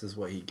 This is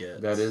what he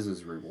gets. That is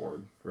his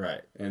reward.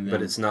 Right.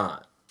 But it's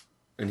not.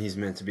 And he's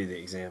meant to be the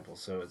example.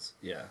 So it's,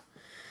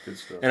 good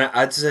stuff. And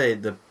I'd say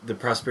the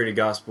prosperity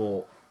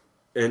gospel,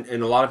 and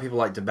a lot of people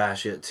like to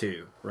bash it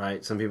too,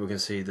 right? Some people can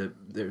see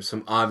that there's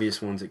some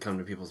obvious ones that come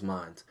to people's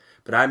minds.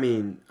 But I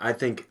mean, I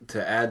think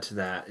to add to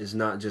that is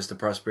not just the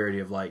prosperity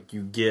of like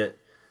you get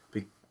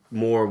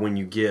more when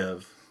you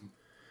give,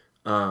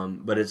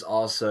 but it's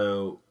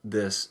also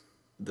the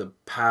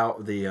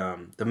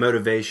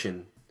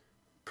motivation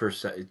per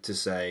se to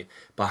say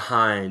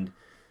behind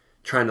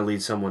trying to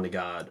lead someone to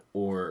God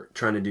or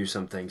trying to do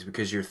some things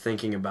because you're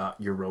thinking about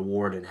your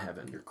reward in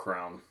heaven, your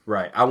crown.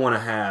 Right. I want to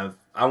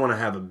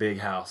have a big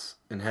house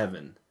in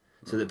heaven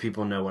so that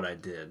people know what I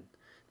did.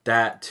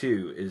 That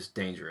too is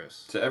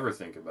dangerous. To ever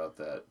think about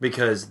that.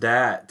 Because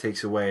that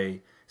takes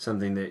away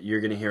something that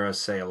you're going to hear us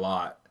say a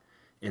lot,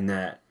 in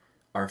that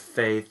our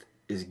faith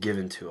is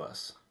given to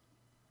us.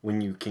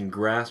 When you can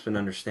grasp and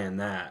understand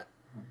that,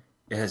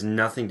 it has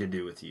nothing to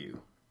do with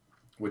you.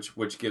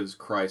 Which gives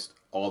Christ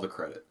all the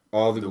credit.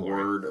 All the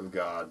glory. Word of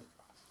God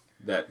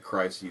that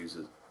Christ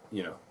uses.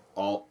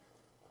 All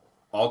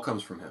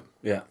comes from him.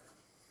 Yeah.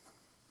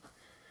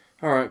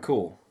 All right,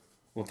 cool.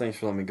 Well, thanks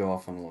for letting me go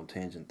off on a little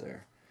tangent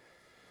there.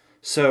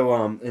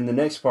 So, in the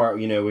next part,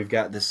 we've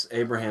got this,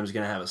 Abraham's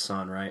going to have a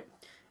son, right?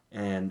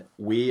 And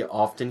we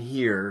often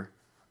hear,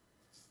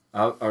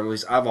 or at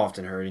least I've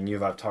often heard,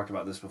 and I've talked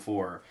about this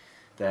before,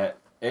 that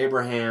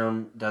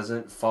Abraham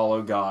doesn't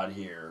follow God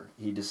here.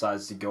 He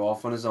decides to go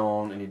off on his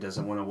own, and he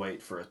doesn't want to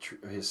wait for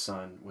his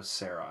son with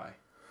Sarai.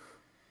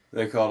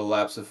 They call it a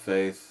lapse of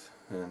faith,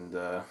 and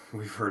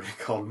we've heard it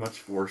called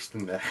much worse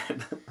than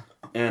that.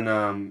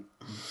 And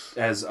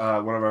as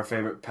one of our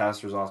favorite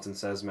pastors often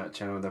says, Matt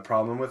Chandler, the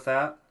problem with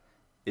that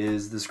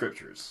is the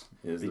scriptures.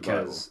 Is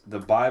because the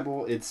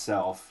Bible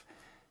itself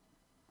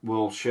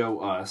will show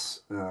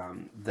us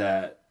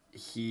that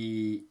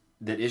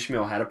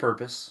Ishmael had a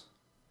purpose,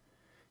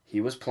 he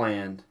was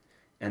planned,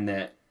 and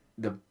that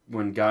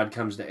when God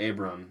comes to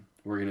Abram,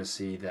 we're going to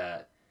see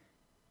that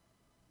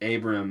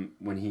Abram,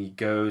 when he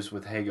goes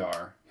with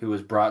Hagar, who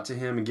was brought to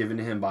him and given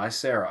to him by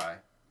Sarai,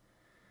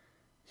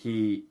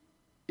 he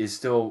is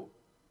still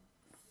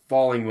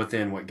falling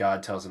within what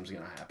God tells him is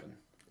going to happen.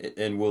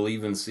 And we'll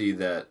even see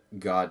that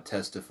God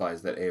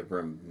testifies that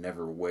Abram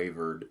never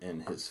wavered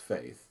in his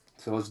faith.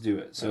 So let's do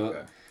it. So,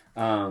 Okay.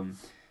 all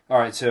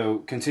right. So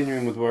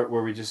continuing with where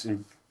we just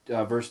in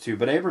verse 2.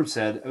 But Abram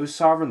said, O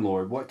sovereign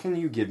Lord, what can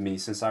you give me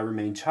since I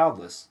remain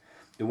childless?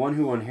 The one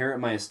who will inherit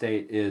my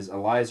estate is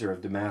Eliezer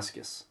of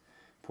Damascus.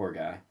 Poor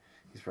guy.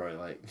 He's probably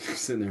like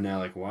sitting there now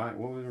like, why?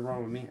 What was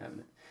wrong with me having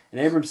it?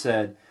 And Abram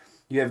said,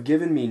 you have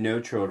given me no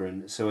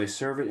children, so a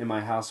servant in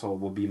my household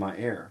will be my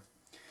heir.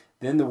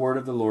 Then the word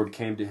of the Lord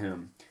came to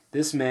him.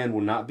 This man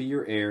will not be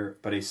your heir,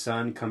 but a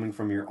son coming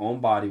from your own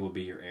body will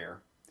be your heir.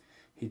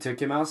 He took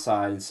him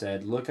outside and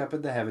said, look up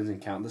at the heavens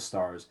and count the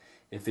stars,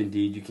 if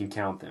indeed you can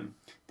count them.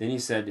 Then he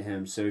said to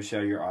him, so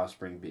shall your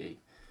offspring be.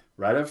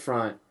 Right up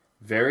front,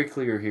 very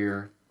clear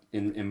here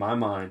in my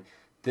mind,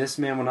 this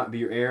man will not be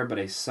your heir, but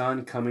a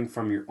son coming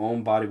from your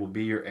own body will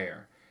be your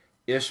heir.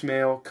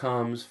 Ishmael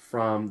comes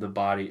from the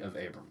body of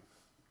Abram.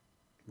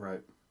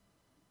 Right.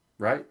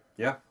 Right?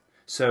 Yeah.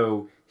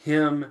 So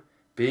him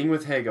being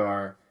with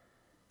Hagar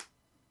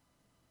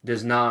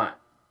is not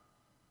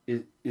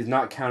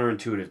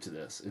counterintuitive to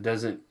this. It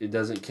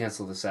doesn't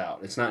cancel this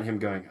out. It's not him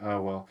going,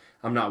 oh well,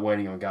 I'm not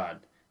waiting on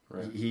God.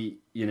 Right. He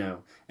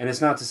and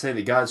it's not to say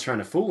that God's trying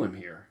to fool him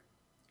here.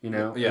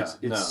 Yeah,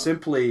 It's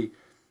simply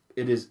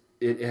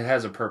it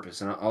has a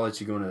purpose, and I'll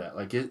let you go into that.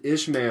 Like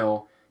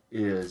Ishmael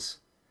has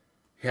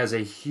a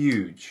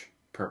huge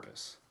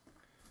purpose.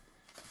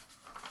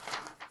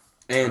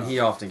 And he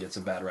often gets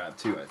a bad rap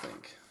too, I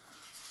think.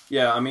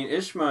 Yeah, I mean,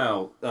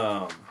 Ishmael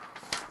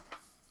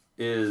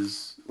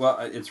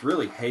it's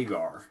really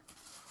Hagar.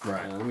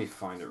 Right. Let me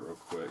find it real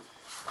quick.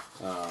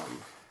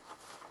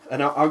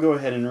 And I'll go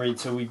ahead and read.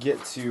 So we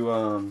get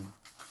to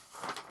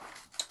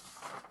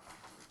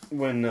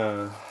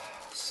when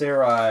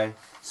Sarai...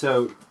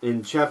 So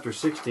in chapter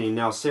 16,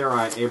 now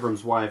Sarai,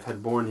 Abram's wife,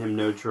 had borne him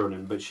no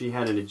children, but she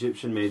had an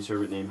Egyptian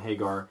maidservant named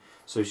Hagar.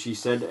 So she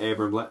said to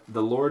Abram,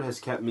 the Lord has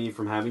kept me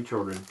from having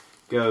children.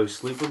 Go,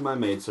 sleep with my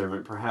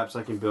maidservant. Perhaps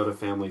I can build a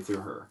family through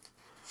her.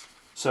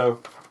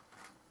 So,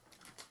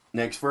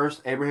 next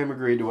verse, Abraham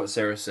agreed to what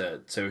Sarah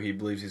said. So he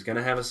believes he's going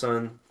to have a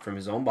son from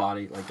his own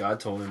body, like God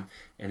told him.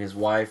 And his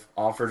wife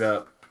offered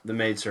up the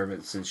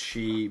maidservant since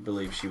she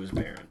believed she was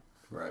barren.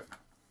 Right.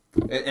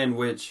 And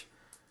which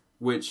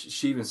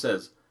she even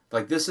says,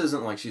 like, this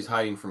isn't like she's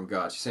hiding from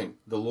God. She's saying,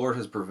 the Lord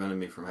has prevented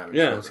me from having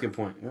children. That's a good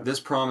point. Yeah. This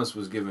promise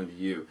was given to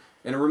you.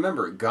 And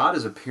remember, God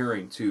is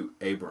appearing to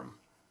Abram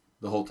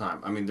the whole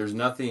time. I mean, there's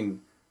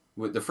nothing...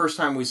 The first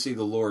time we see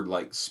the Lord,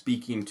 like,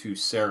 speaking to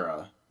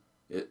Sarah,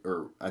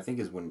 or I think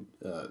is when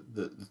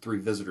the three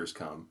visitors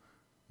come.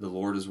 The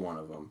Lord is one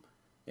of them.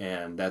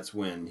 And that's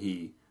when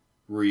he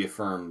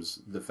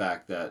reaffirms the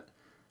fact that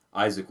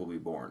Isaac will be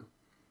born.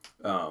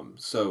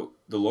 So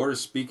the Lord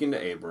is speaking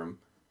to Abram.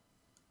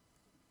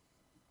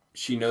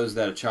 She knows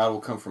that a child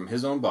will come from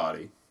his own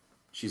body.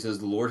 She says,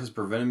 the Lord has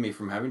prevented me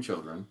from having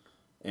children.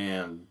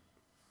 And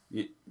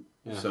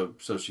so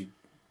she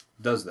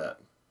does that.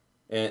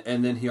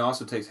 And then he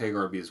also takes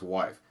Hagar to be his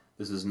wife.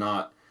 This is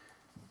not...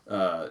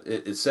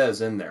 it says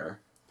in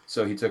there,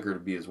 so he took her to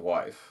be his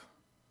wife.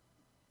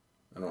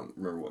 I don't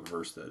remember what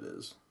verse that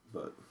is,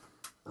 but...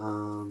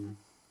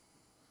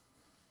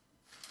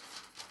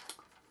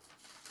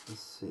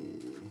 Let's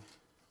see...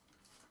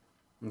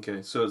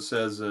 Okay, so it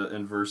says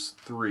in verse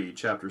 3,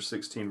 chapter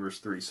 16, verse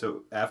 3,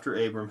 so after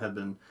Abram had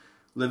been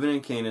living in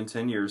Canaan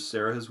 10 years,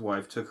 Sarah his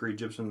wife took her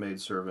Egyptian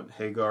maidservant,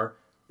 Hagar,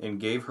 and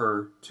gave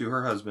her to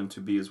her husband to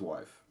be his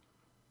wife.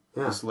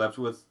 Yeah. He slept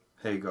with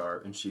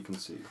Hagar, and she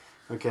conceived.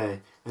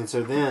 Okay, and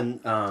so then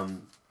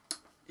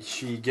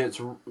she gets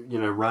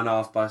run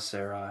off by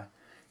Sarai,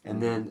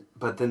 and then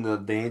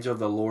the angel of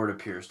the Lord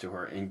appears to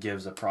her and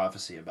gives a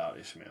prophecy about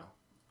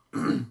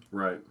Ishmael.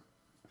 Right.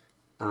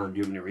 Do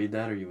you want me to read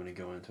that, or you want to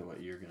go into what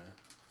you're gonna?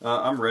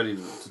 I'm ready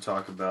to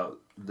talk about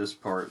this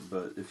part,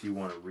 but if you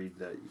want to read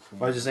that, you can.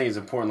 Well, I was just saying it's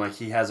important. Like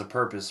he has a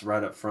purpose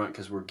right up front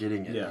because we're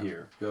getting it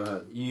here. Go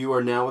ahead. You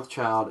are now with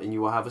child, and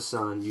you will have a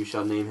son. You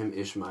shall name him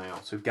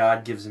Ishmael. So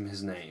God gives him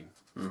his name.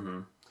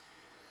 Mm-hmm.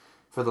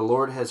 For the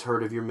Lord has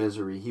heard of your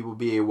misery. He will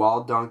be a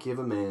wild donkey of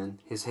a man.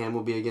 His hand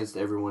will be against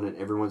everyone, and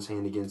everyone's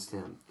hand against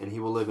him. And he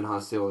will live in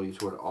hostility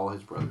toward all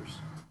his brothers.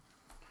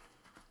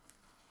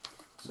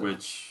 So.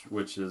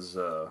 Which is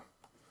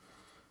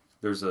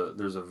there's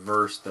a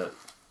verse that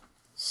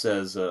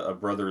says a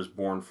brother is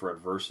born for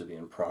adversity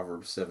in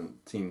Proverbs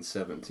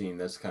 17:17.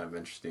 That's kind of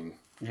interesting.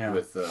 Yeah.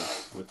 With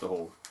the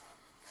whole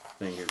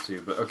thing here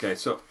too. But okay,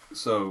 so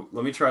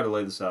let me try to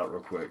lay this out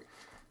real quick.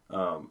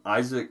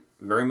 Isaac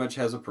very much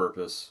has a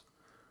purpose.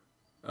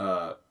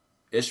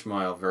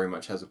 Ishmael very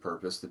much has a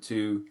purpose. The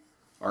two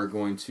are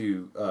going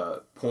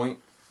to point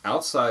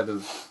outside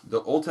of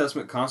the Old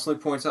Testament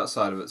constantly points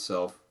outside of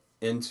itself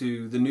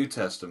into the New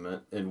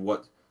Testament, and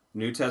what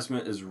New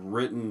Testament is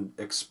written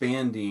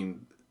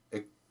expanding,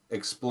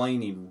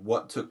 explaining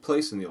what took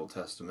place in the Old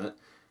Testament.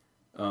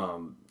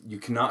 You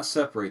cannot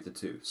separate the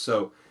two.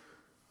 So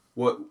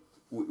what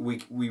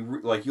we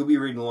like, you'll be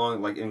reading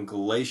along like in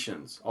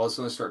Galatians, all of a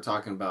sudden they start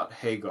talking about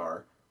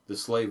Hagar, the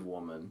slave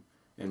woman,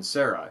 and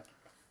Sarai.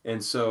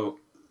 And so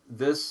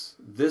this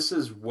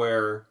is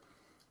where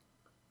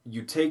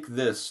you take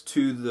this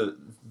to the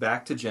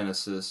back to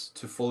Genesis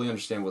to fully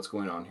understand what's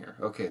going on here.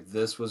 Okay,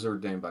 this was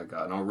ordained by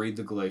God. And I'll read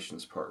the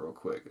Galatians part real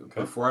quick.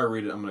 Okay. Before I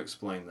read it, I'm going to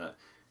explain that.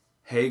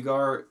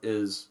 Hagar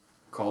is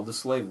called the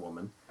slave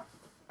woman.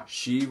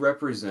 She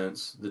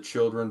represents the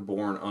children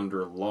born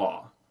under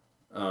law.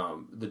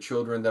 The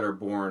children that are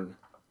born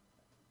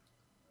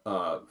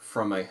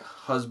from a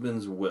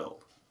husband's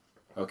will.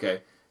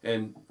 Okay?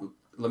 And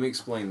let me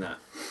explain that.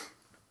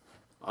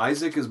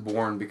 Isaac is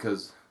born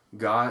because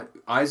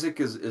Isaac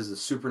is a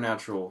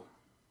supernatural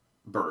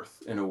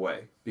birth in a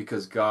way,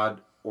 because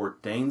God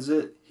ordains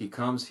it. He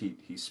comes,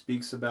 he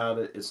speaks about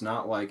it. It's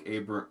not like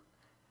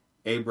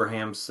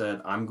Abraham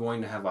said, I'm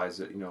going to have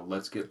Isaac,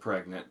 let's get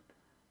pregnant.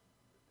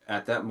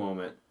 At that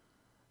moment.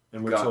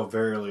 And we're told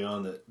very early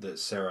on that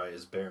Sarai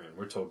is barren.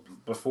 We're told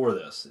before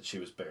this that she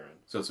was barren.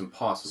 So it's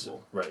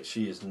impossible. Right.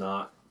 She is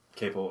not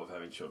capable of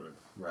having children.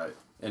 Right.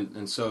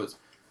 And so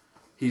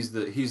he's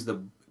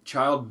the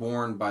child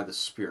born by the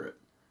Spirit.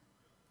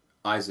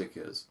 Isaac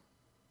is.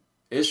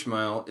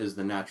 Ishmael is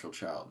the natural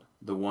child,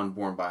 the one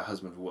born by a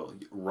husband's will.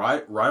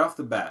 Right off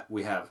the bat,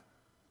 we have,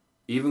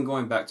 even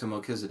going back to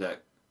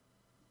Melchizedek,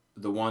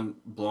 the one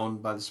blown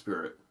by the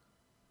Spirit.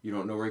 You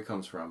don't know where he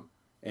comes from.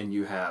 And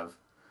you have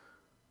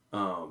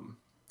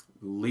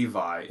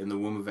Levi in the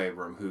womb of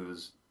Abram,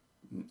 who's,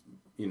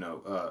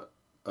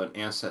 an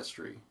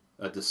ancestry,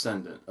 a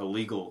descendant, a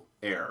legal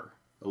heir.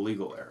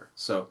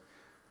 So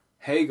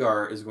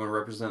Hagar is going to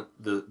represent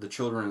the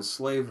children in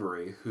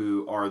slavery,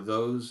 who are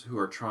those who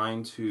are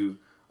trying to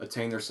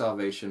attain their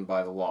salvation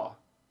by the law.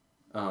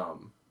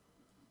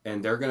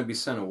 And they're going to be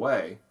sent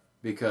away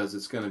because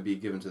it's going to be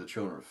given to the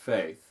children of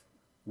faith,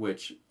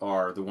 which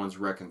are the ones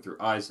reckoned through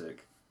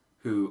Isaac,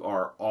 who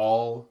are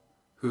all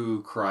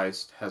who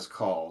Christ has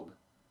called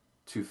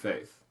to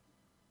faith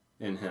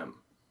in him.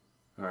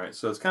 All right,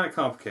 so it's kind of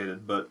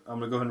complicated, but I'm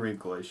going to go ahead and read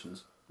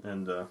Galatians.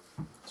 And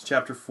it's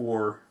chapter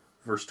 4,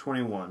 verse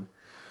 21.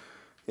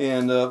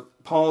 And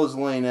Paul is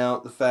laying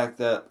out the fact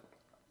that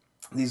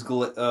these a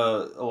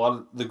lot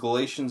of the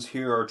Galatians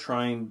here are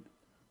trying.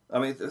 I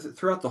mean,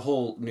 throughout the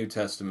whole New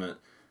Testament,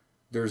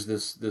 there's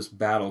this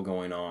battle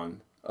going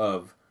on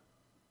of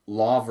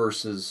law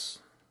versus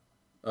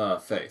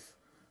faith,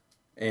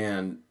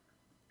 and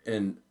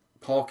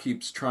Paul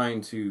keeps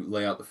trying to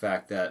lay out the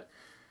fact that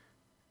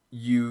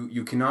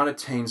you cannot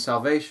attain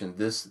salvation.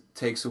 This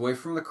takes away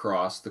from the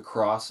cross. The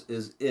cross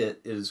is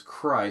it. It is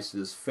Christ.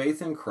 It is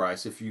faith in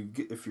Christ. If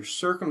you're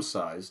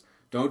circumcised,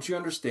 don't you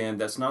understand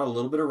that's not a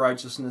little bit of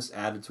righteousness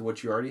added to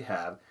what you already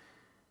have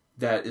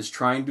that is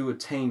trying to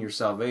attain your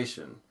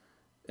salvation?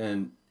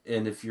 And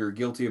if you're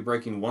guilty of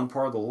breaking one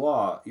part of the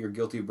law, you're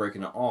guilty of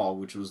breaking it all,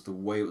 which was the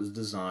way it was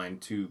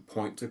designed to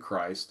point to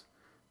Christ,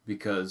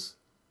 because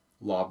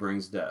law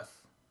brings death.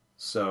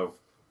 So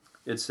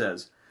it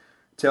says,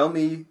 "Tell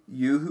me,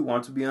 you who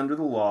want to be under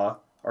the law,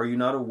 are you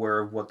not aware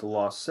of what the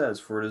law says?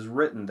 For it is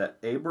written that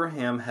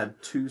Abraham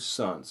had 2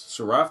 sons."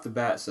 So right off the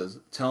bat it says,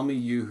 "Tell me,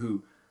 you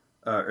who..."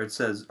 it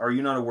says, "Are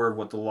you not aware of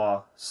what the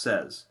law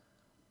says?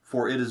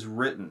 For it is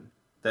written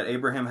that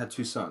Abraham had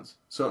 2 sons."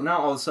 So now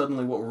all of a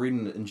sudden what we're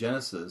reading in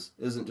Genesis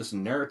isn't just a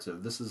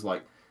narrative. This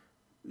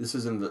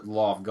is in the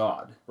law of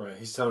God. Right.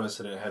 He's telling us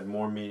that it had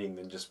more meaning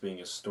than just being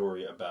a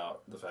story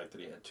about the fact that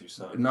he had 2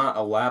 sons. Not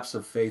a lapse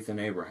of faith in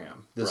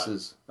Abraham. This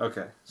is...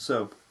 Okay,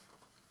 so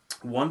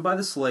one by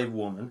the slave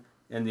woman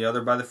and the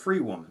other by the free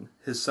woman.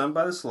 His son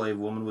by the slave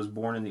woman was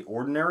born in the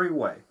ordinary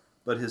way,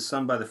 but his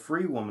son by the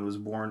free woman was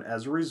born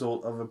as a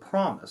result of a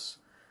promise.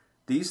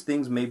 These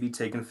things may be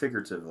taken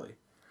figuratively.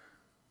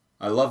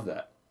 I love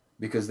that,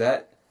 because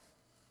that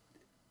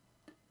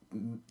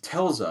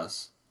tells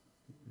us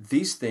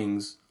these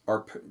things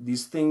are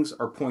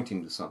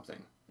pointing to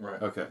something. Right.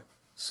 Okay.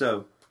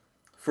 So,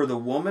 for the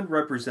woman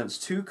represents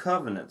 2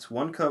 covenants.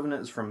 One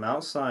covenant is from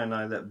Mount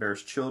Sinai that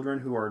bears children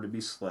who are to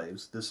be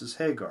slaves. This is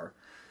Hagar.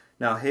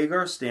 Now,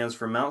 Hagar stands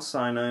for Mount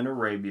Sinai in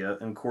Arabia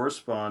and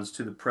corresponds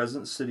to the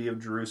present city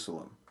of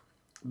Jerusalem,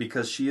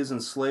 because she is in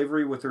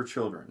slavery with her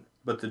children.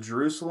 But the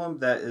Jerusalem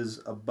that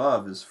is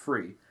above is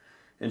free.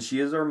 And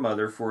she is our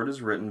mother, for it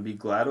is written, "Be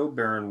glad, O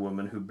barren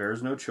woman who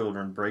bears no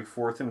children, break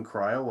forth and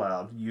cry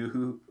aloud, you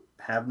who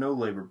have no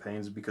labor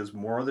pains, because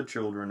more are the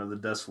children of the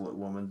desolate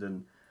woman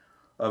than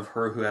of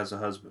her who has a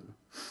husband."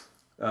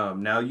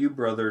 Now you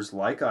brothers,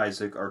 like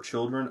Isaac, are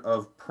children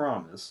of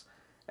promise.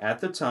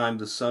 At the time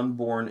the son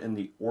born in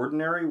the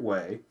ordinary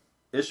way,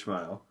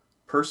 Ishmael,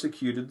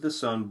 persecuted the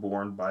son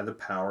born by the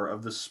power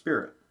of the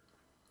Spirit.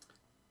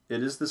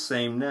 It is the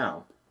same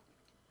now.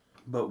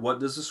 But what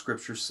does the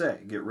scripture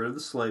say? Get rid of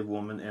the slave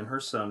woman and her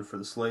son, for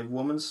the slave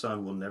woman's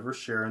son will never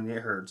share in the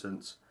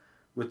inheritance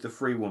with the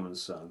free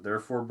woman's son.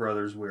 Therefore,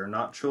 brothers, we are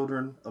not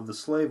children of the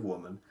slave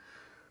woman,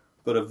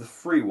 but of the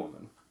free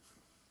woman.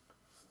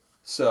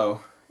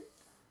 So,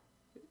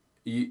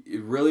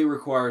 it really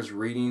requires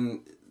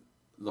reading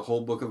the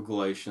whole book of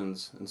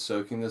Galatians and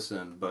soaking this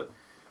in. But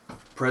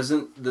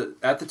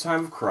at the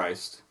time of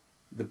Christ,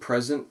 the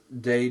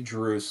present day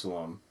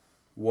Jerusalem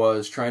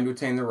was trying to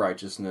attain their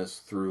righteousness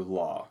through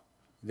law.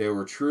 They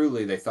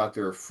thought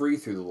they were free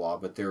through the law,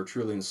 but they were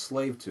truly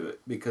enslaved to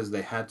it because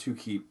they had to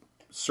keep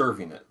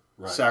serving it.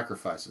 Right.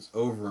 Sacrifices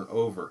over and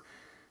over.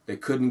 They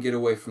couldn't get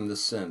away from the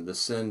sin. The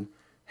sin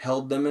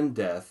held them in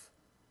death,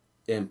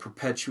 and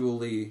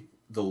perpetually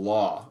the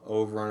law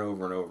over and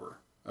over and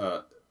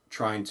over,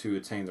 trying to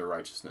attain their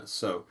righteousness.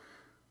 So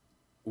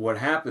what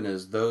happened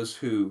is those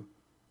who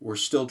were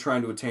still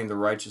trying to attain the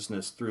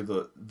righteousness through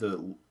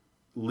the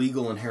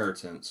legal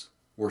inheritance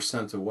were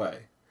sent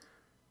away.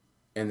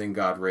 And then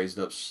God raised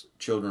up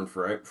children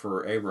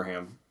for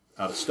Abraham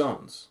out of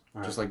stones,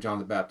 right. Just like John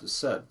the Baptist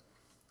said.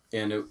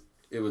 And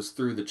it was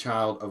through the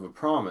child of a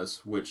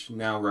promise, which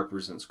now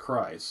represents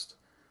Christ.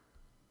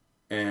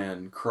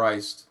 And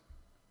Christ,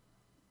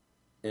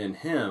 in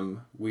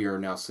him, we are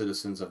now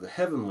citizens of the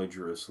heavenly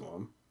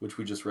Jerusalem, which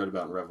we just read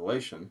about in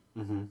Revelation,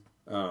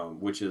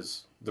 which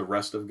is the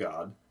rest of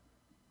God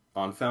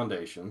on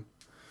foundation.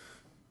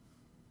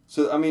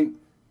 So, I mean,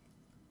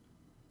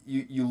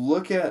 you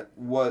look at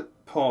what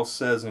Paul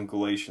says in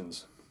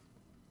Galatians,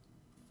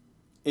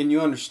 and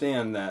you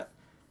understand that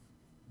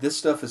this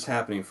stuff is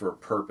happening for a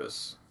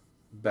purpose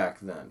back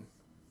then.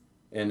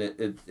 And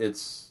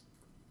it's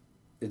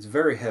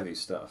very heavy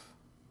stuff.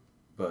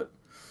 But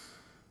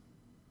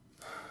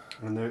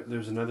and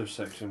there's another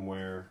section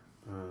where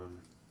we'll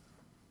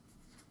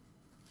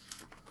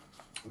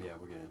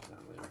get into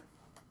that later.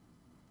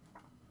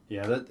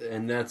 Yeah,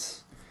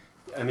 that's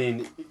I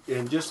mean,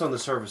 and just on the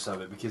surface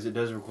of it, because it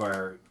does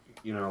require,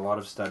 a lot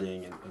of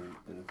studying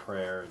and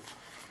prayer,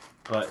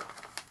 but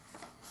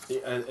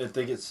I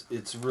think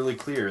it's really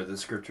clear the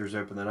scriptures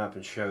open that up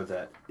and show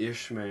that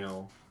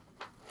Ishmael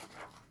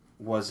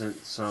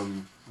wasn't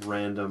some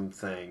random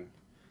thing.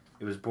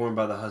 It was born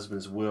by the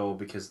husband's will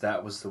because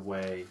that was the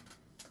way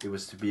it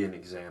was to be an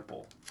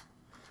example.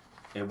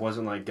 It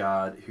wasn't like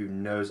God, who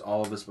knows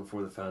all of us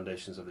before the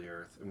foundations of the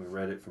earth, and we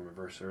read it from a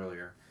verse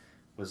earlier,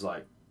 was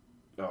like,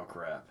 oh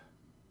crap,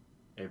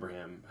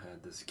 Abraham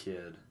had this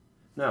kid.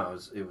 No,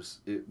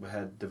 it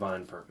had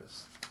divine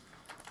purpose.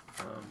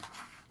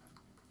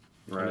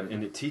 Right,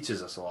 and it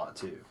teaches us a lot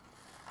too.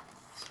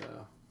 So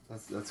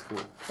that's cool.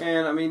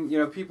 And I mean,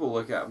 people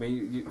look at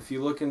if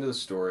you look into the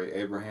story,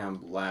 Abraham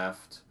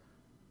laughed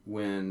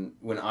when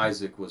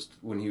Isaac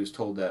when he was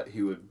told that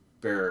he would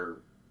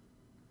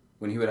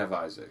have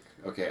Isaac.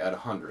 Okay, at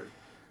 100.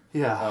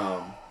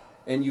 Yeah.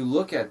 And you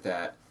look at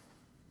that,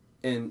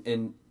 and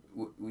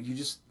you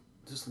just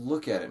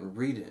look at it and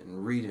read it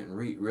and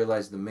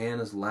realize the man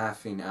is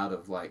laughing out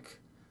of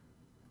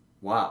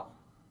wow,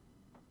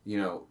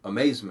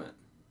 amazement.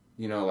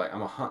 Like I'm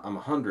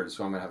 100,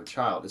 so I'm gonna have a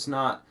child. It's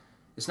not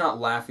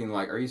laughing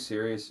like, are you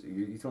serious?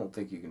 You don't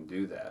think you can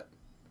do that?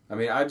 I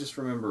mean, I just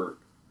remember,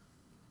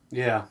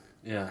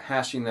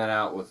 hashing that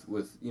out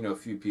with a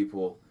few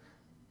people,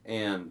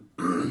 and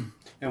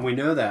and we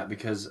know that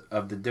because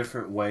of the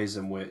different ways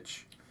in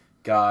which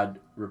God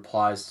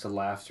replies to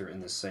laughter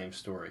in the same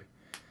story.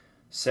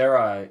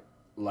 Sarai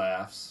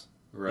laughs,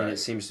 right, and it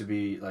seems to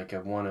be like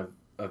one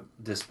of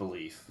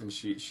disbelief, and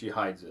she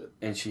hides it,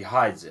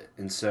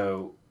 and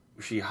so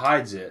she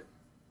hides it,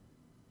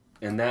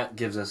 and that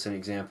gives us an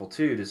example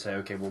too to say,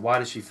 okay, well, why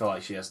does she feel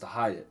like she has to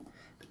hide it?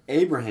 But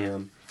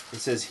Abraham, it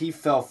says he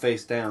fell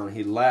face down,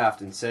 he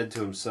laughed and said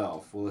to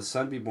himself, will a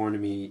son be born to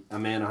me, a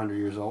man 100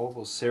 years old?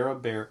 Will Sarah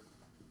bear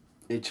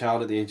a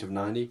child at the age of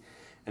 90?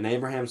 And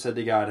Abraham said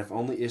to God, if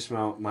only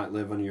Ishmael might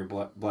live under your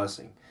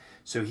blessing.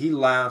 So he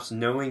laughs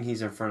knowing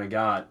he's in front of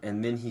God,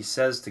 and then he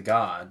says to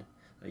God,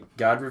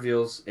 God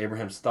reveals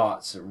Abraham's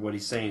thoughts, or what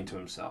he's saying to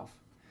himself.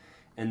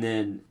 And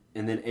then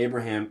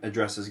Abraham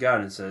addresses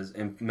God and says,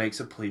 and makes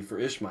a plea for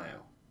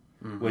Ishmael,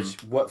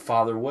 which what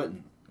father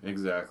wouldn't?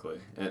 Exactly.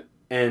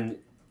 And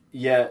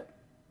yet,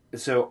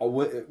 so,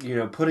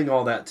 putting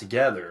all that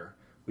together,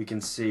 we can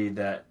see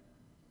that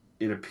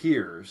it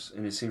appears,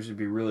 and it seems to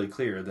be really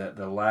clear, that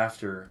the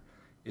laughter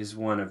is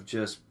one of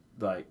just,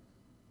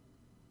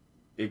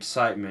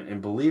 excitement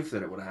and belief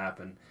that it would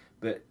happen,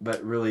 but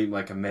really,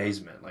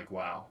 amazement,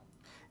 wow.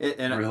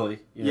 And really,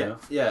 know?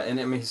 Yeah, and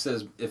I mean, he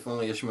says, if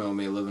only Ishmael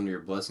may live under your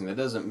blessing. That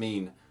doesn't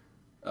mean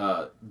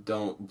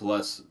don't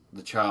bless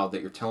the child that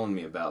you're telling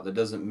me about. That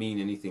doesn't mean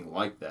anything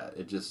like that.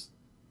 It just,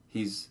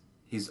 he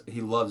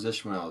loves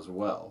Ishmael as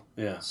well.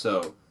 Yeah.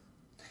 So,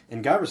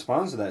 and God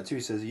responds to that too.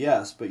 He says,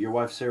 yes, but your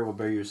wife Sarah will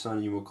bear your son,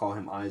 and you will call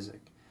him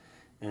Isaac.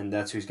 And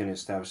that's who he's going to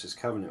establish his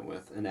covenant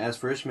with. And as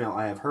for Ishmael,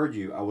 I have heard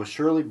you. I will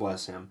surely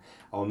bless him.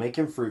 I will make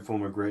him fruitful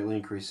and will greatly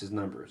increase his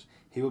numbers.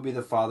 He will be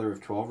the father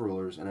of 12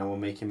 rulers, and I will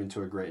make him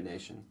into a great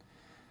nation.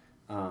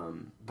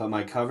 But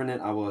my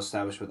covenant I will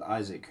establish with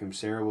Isaac, whom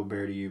Sarah will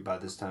bear to you by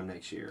this time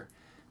next year.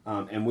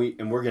 And we're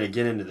going to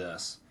get into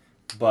this,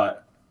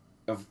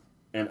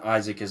 and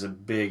Isaac is a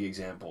big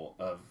example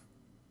of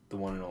the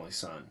one and only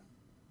Son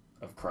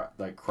of Christ,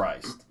 like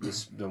Christ,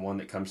 the one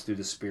that comes through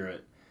the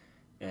Spirit,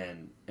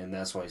 and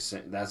that's why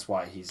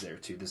he's there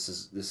too.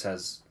 This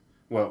has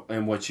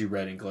and what you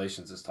read in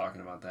Galatians is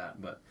talking about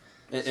that, but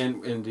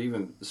and to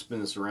even spin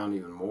this around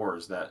even more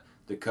is that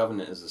the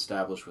covenant is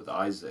established with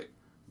Isaac,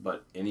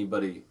 but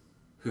anybody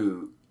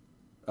who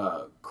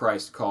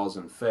Christ calls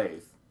in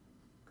faith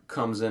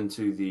comes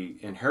into the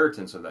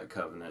inheritance of that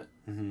covenant,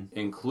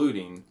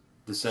 including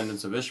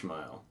descendants of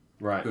Ishmael,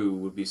 right, who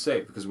would be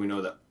saved, because we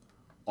know that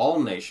all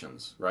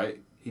nations, right?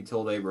 He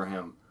told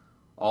Abraham,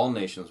 all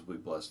nations will be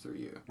blessed through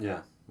you.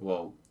 Yeah.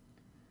 Well,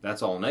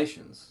 that's all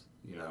nations,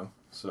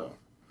 So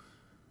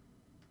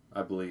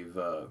I believe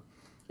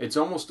it's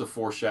almost a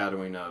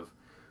foreshadowing of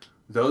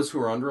those who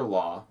are under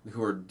law,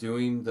 who are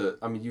doing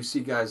you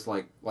see guys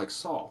like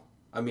Saul.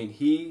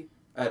 He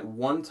at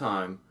one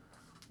time,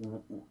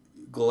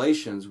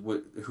 Galatians,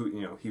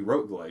 he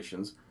wrote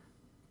Galatians,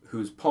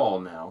 who's Paul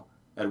now.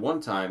 At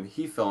one time,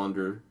 he fell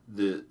under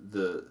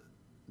the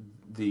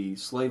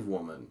slave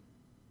woman,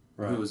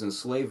 right, who was in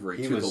slavery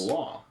to the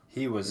law.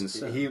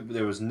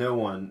 There was no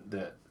one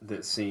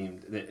that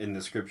seemed that in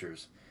the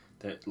scriptures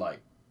that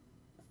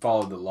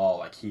followed the law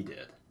like he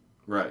did.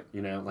 Right.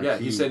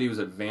 He said he was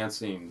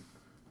advancing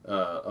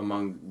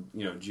among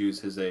Jews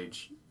his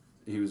age.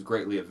 He was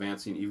greatly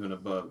advancing even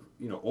above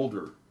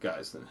older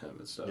guys than him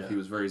and stuff. Yeah. He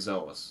was very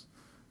zealous.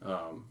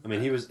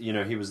 He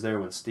was there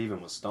when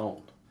Stephen was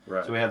stoned.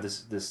 Right. So we have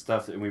this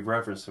stuff that we've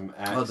referenced from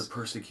Acts. Oh, the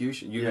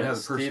persecution. You have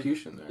the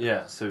persecution there.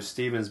 Yeah. So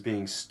Stephen's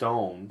being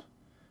stoned,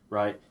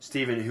 right?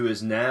 Stephen, who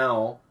is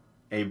now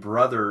a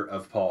brother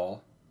of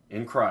Paul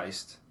in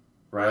Christ,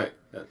 right?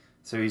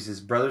 So he's his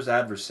brother's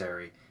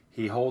adversary.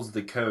 He holds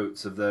the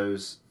coats of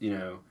those,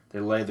 they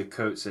lay the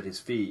coats at his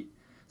feet.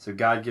 So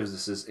God gives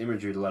us this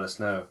imagery to let us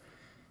know,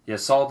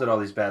 Saul did all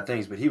these bad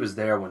things, but he was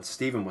there when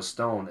Stephen was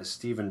stoned, as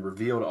Stephen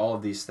revealed all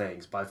of these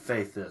things, by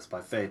faith this,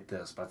 by faith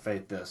this, by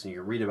faith this, and you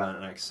can read about it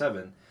in Acts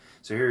 7.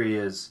 So here he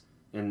is,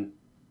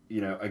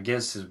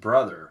 against his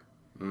brother,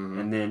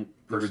 and then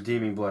the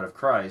redeeming blood of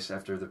Christ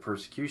after the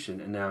persecution,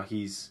 and now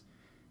he's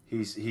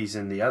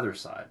in the other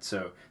side.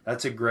 So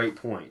that's a great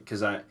point,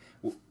 because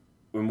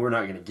when we're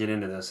not going to get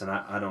into this, and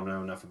I don't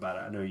know enough about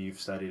it. I know you've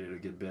studied it a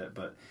good bit,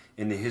 but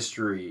in the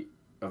history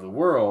of the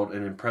world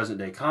and in present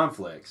day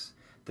conflicts,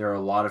 there are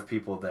a lot of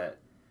people that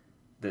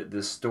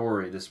this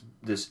story,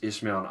 this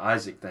Ishmael and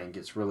Isaac thing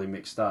gets really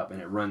mixed up, and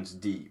it runs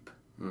deep,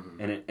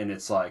 and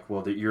it's like,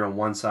 well, you're on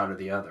one side or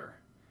the other,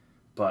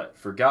 but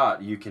for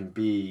God, you can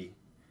be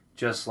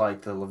just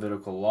like the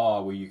Levitical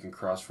law, where you can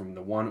cross from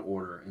the one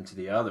order into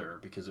the other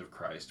because of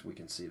Christ. We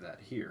can see that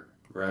here,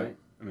 right?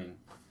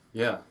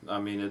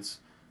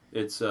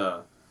 It's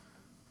the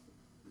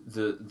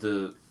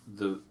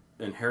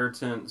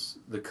inheritance,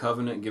 the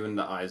covenant given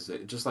to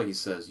Isaac, just like he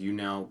says, you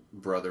now,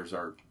 brothers,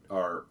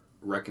 are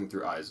reckoned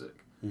through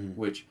Isaac,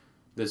 which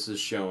this is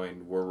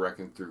showing we're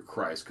reckoned through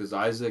Christ, because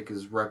Isaac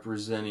is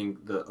representing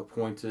the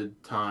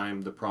appointed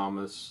time, the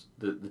promise,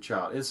 the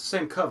child. It's the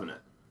same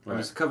covenant. Right.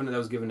 It's the covenant that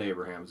was given to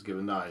Abraham, was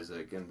given to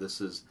Isaac, and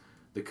this is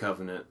the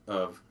covenant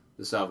of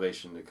the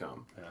salvation to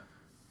come. Yeah.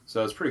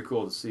 So it's pretty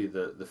cool to see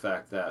the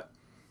fact that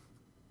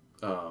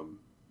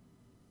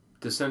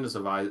descendants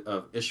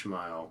of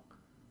Ishmael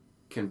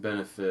can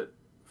benefit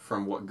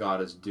from what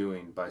God is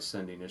doing by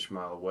sending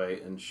Ishmael away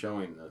and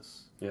showing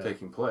this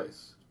taking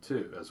place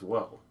too, as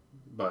well.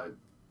 But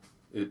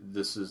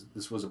this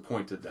was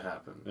appointed to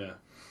happen. Yeah.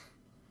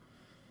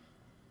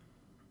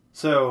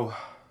 So,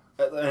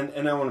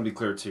 and I want to be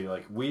clear too.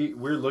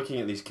 We're looking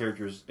at these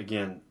characters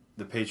again,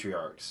 the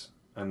patriarchs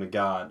and the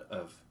God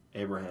of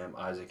Abraham,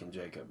 Isaac, and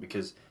Jacob,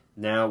 because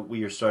now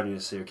we are starting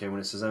to see. Okay, when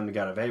it says I'm the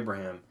God of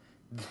Abraham,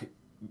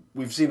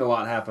 we've seen a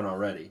lot happen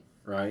already,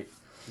 right?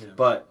 Yeah.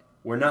 But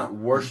we're not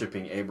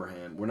worshiping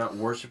Abraham. We're not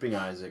worshiping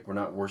Isaac. We're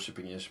not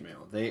worshiping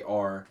Ishmael. They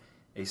are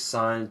a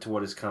sign to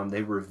what has come.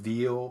 They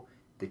reveal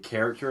the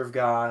character of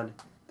God,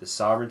 the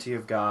sovereignty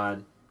of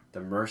God, the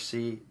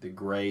mercy, the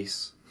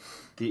grace.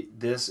 It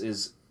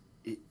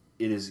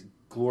is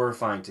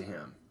glorifying to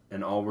Him,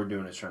 and all we're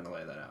doing is trying to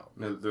lay that out.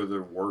 They're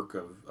the work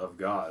of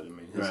God.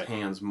 His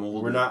hands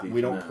molded.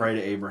 We don't pray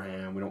to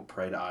Abraham. We don't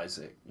pray to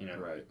Isaac.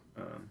 Right.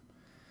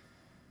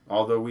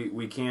 Although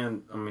we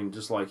can,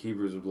 just like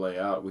Hebrews would lay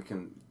out, we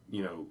can,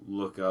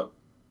 look up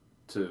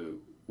to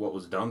what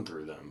was done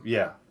through them.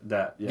 Yeah,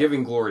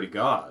 giving glory to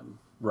God.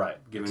 Right.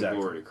 Giving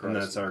glory to Christ. And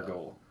that's our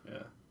goal.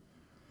 Yeah.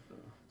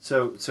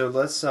 So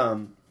let's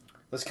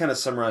kind of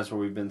summarize where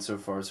we've been so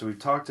far. So we've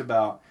talked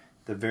about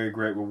the very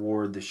great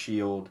reward, the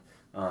shield,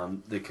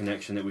 the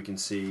connection that we can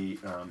see.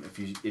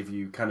 If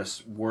you kind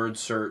of word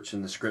search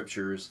in the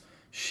scriptures,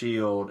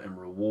 shield and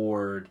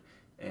reward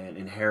and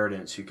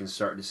inheritance, you can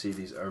start to see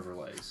these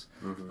overlays.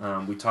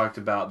 We talked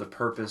about the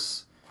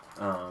purpose,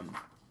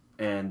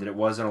 and that it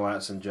wasn't a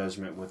lapse in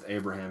judgment with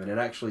Abraham. And it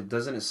actually,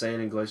 doesn't it say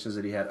in Galatians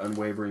that he had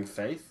unwavering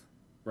faith,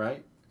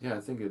 right? Yeah, I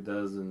think it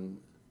does.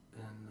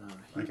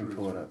 I can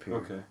pull it up here.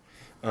 Okay.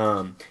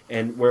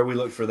 And where we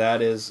look for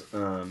that is,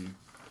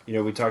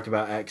 we talked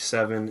about Acts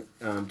 7,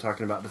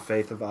 talking about the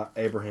faith of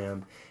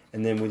Abraham,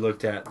 and then we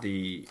looked at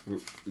the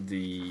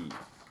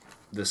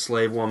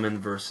slave woman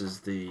versus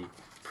the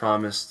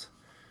promised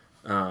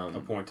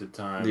appointed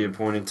time. The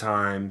appointed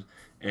time,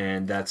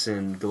 and that's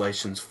in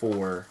Galatians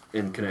 4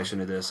 in connection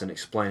to this and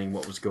explaining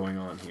what was going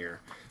on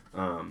here.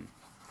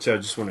 So I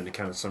just wanted to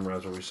kind of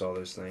summarize where we saw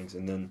those things.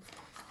 And then,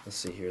 let's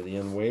see here, the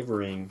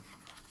unwavering,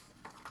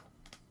 I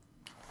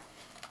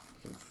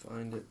can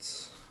find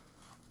it.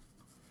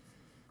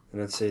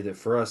 And I'd say that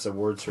for us, a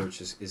word search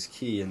is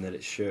key in that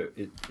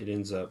it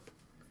ends up...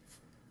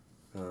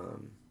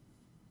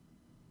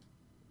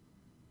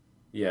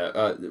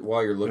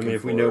 while you're looking,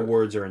 if we know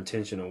words are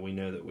intentional, we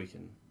know that we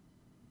can,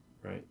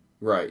 right?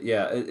 Right.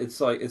 Yeah. It's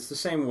the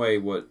same way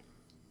what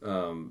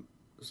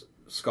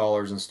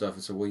scholars and stuff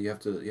have said. Well, you have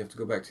to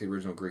go back to the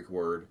original Greek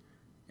word,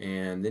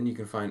 and then you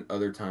can find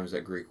other times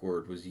that Greek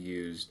word was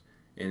used,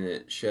 and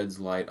it sheds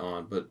light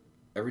on. But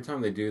every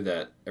time they do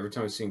that, every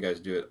time I've seen guys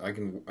do it, I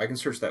can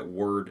search that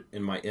word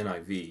in my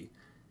NIV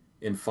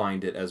and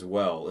find it as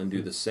well, and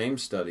do the same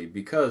study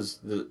because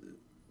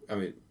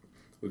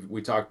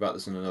we talked about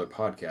this in another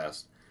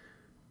podcast.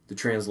 The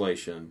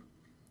translation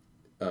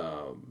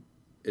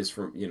is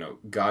from,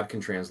 God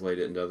can translate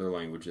it into other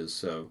languages.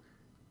 So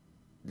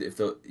if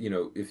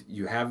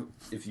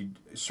you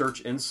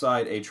search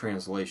inside a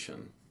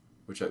translation,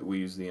 which we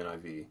use the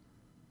NIV,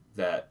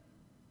 that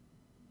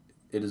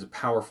it is a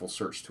powerful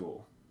search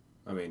tool.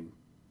 I mean,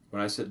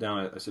 when I sit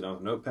down with a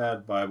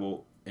notepad,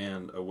 Bible,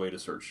 and a way to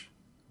search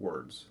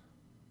words.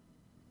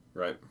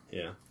 Right?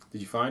 Yeah.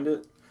 Did you find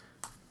it?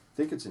 I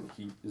think it's in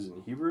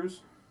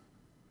Hebrews.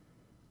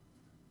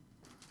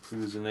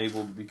 Who is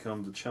enabled to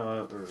become the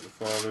child or the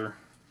father.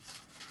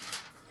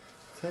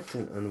 I typed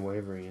in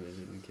unwavering and it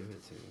didn't give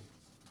it to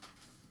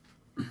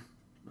me.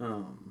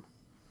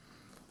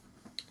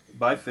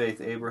 By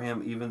faith,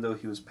 Abraham, even though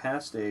he was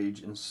past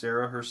age and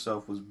Sarah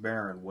herself was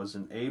barren, was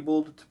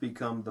enabled to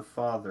become the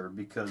father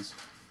because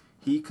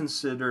he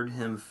considered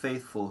him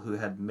faithful who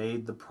had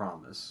made the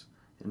promise.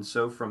 And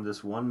so from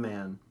this one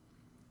man,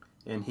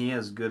 and he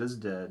as good as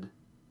dead,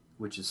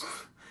 which is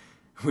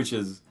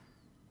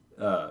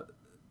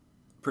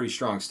pretty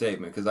strong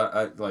statement, because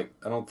I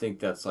don't think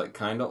that's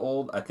kind of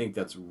old. I think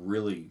that's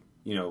really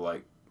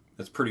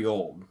that's pretty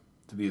old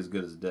to be as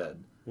good as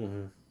dead.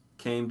 Mm-hmm.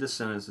 Came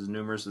descendants as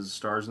numerous as the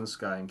stars in the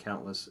sky and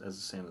countless as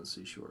the sand of the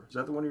seashore. Is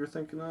that the one you're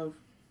thinking of?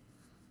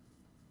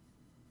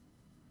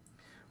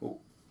 Well,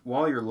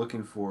 while you're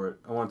looking for it,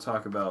 I want to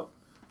talk about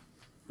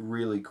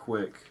really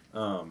quick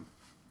the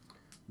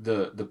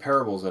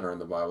parables that are in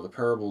the Bible, the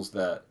parables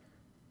that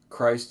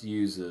Christ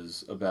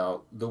uses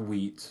about the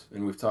wheat,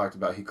 and we've talked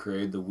about he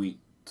created the wheat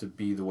to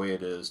be the way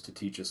it is, to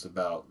teach us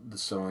about the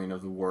sowing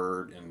of the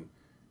word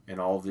and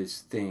all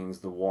these things,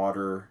 the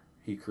water,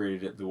 he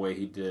created it the way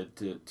he did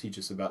to teach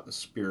us about the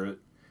Spirit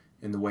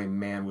and the way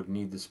man would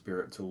need the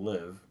Spirit to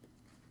live.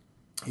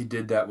 He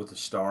did that with the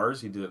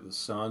stars, he did it with the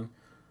sun,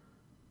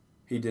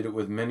 he did it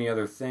with many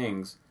other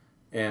things,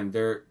 and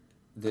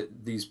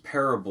these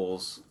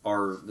parables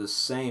are the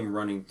same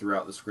running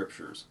throughout the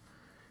scriptures.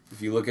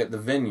 If you look at the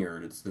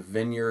vineyard, it's the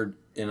vineyard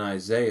in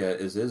Isaiah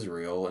is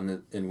Israel,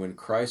 and when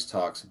Christ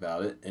talks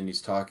about it, and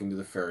he's talking to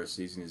the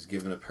Pharisees, and he's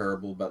given a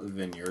parable about the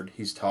vineyard,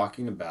 he's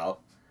talking about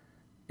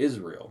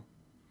Israel.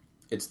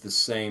 It's the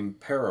same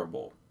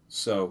parable.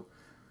 So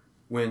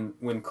when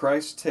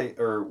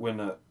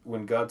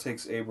God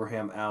takes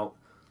Abraham out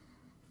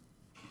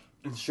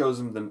and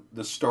shows him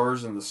the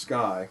stars in the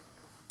sky,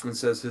 and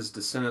says his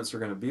descendants are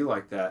going to be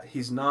like that,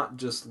 he's not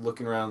just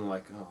looking around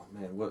like, oh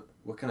man,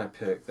 what can I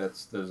pick?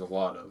 There's a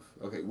lot of.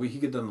 Okay, he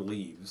could have done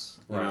leaves,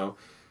 right.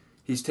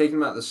 He's taking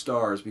about the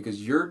stars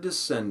because your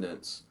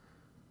descendants,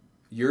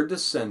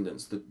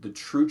 the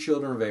true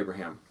children of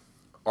Abraham,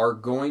 are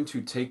going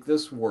to take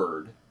this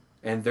word,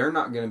 and they're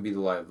not going to be the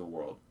light of the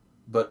world,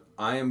 but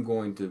I am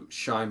going to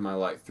shine my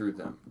light through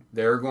them.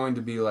 They're going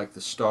to be like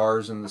the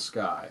stars in the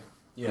sky,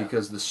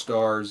 because the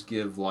stars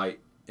give light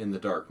in the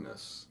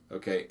darkness.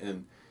 Okay,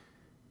 and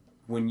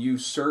when you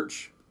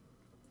search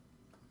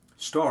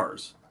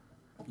stars,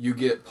 you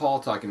get Paul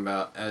talking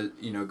about,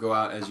 go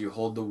out as you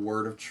hold the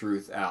word of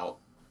truth out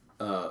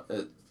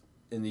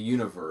in the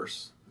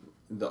universe,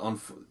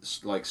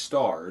 like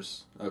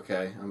stars.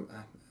 Okay,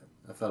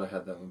 I thought I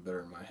had that one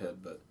better in my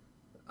head, but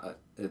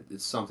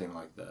it's something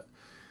like that.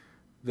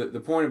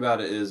 The point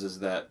about it is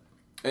that,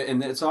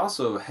 and it's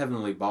also a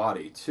heavenly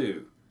body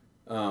too.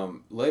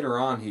 Later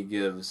on, he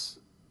gives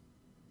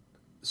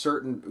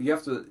certain. You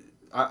have to.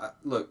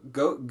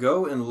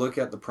 Go and look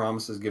at the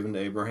promises given to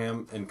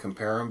Abraham and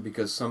compare them,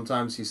 because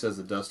sometimes he says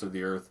the dust of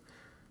the earth,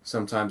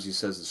 sometimes he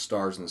says the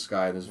stars in the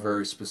sky, and there's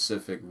very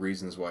specific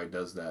reasons why he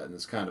does that, and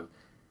it's kind of,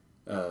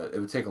 it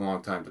would take a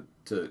long time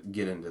to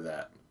get into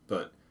that,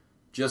 but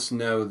just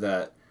know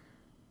that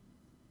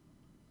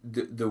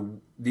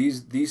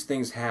these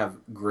things have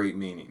great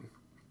meaning,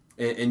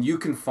 and you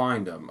can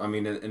find them. I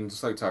mean, and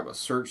just like talk about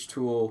search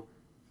tool,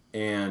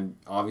 And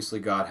obviously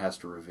God has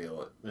to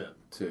reveal it Yeah.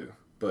 too.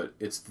 But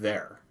it's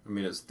there. I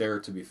mean, it's there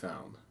to be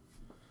found.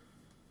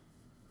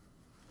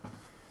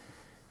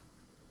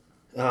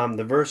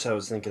 The verse I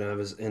was thinking of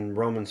is in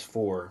Romans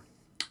 4,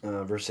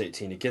 verse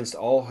 18. Against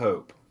all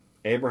hope,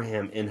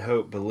 Abraham in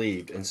hope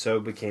believed, and so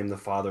became the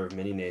father of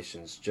many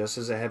nations. Just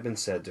as it had been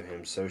said to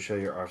him, so shall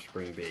your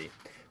offspring be.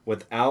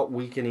 Without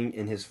weakening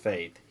in his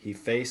faith, he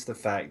faced the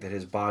fact that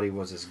his body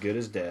was as good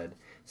as dead,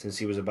 since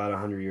he was about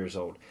 100 years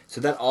old. So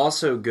that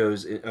also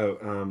goes,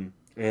 and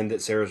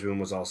that Sarah's womb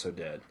was also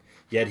dead.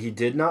 Yet he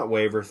did not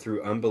waver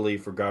through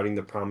unbelief regarding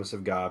the promise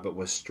of God, but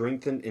was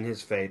strengthened in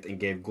his faith and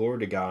gave glory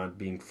to God,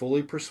 being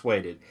fully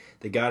persuaded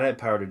that God had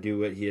power to do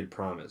what he had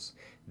promised.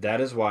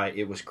 That is why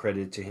it was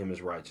credited to him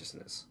as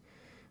righteousness.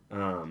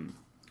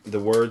 The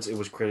words "it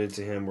was credited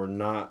to him"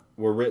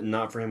 were written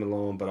not for him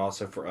alone, but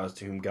also for us,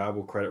 to whom God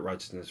will credit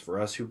righteousness. For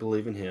us who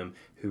believe in him,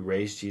 who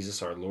raised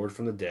Jesus our Lord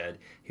from the dead,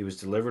 he was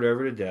delivered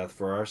over to death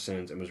for our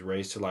sins and was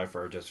raised to life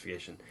for our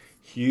justification.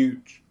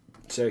 Huge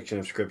section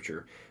of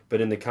Scripture.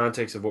 But in the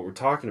context of what we're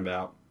talking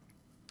about,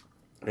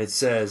 it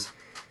says,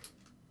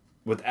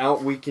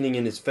 without weakening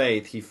in his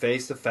faith, he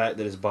faced the fact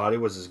that his body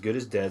was as good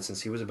as dead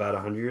since he was about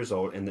 100 years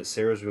old, and that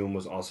Sarah's womb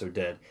was also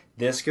dead.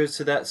 This goes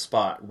to that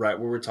spot right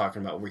where we're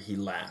talking about where he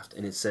laughed.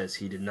 And it says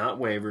he did not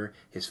waver,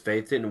 his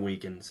faith didn't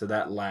weaken. So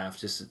that laugh,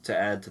 just to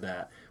add to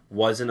that,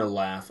 wasn't a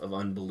laugh of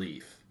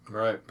unbelief.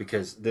 Right.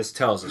 Because this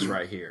tells us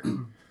right here.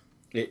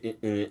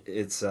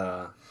 It's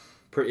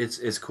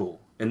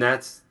cool. And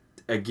that's,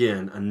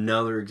 again,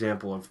 another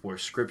example of where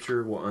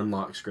Scripture will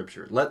unlock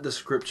Scripture. Let the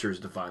Scriptures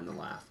define the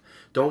laugh.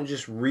 Don't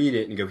just read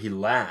it and go, he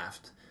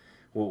laughed.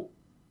 Well,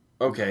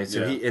 okay,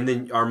 so Yeah. and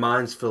then our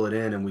minds fill it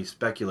in and we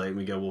speculate and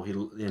we go, well,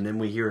 and then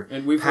we hear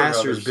And we've heard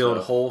pastors other build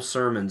stuff. whole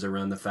sermons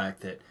around the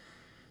fact that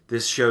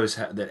this shows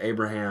that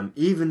Abraham,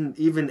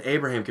 even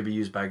Abraham could be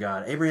used by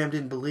God. Abraham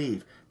didn't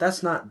believe.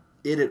 That's not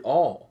it at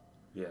all.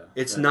 Yeah.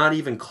 It's not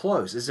even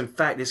close. It's, in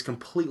fact, it's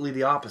completely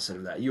the opposite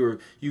of that. You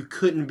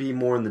couldn't be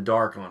more in the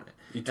dark on it.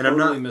 You And I'm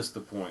totally not- missed the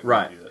point.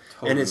 Right. When you do that.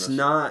 Totally And it's missed it.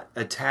 not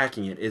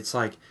attacking it. It's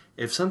like,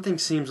 if something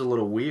seems a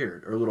little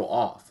weird or a little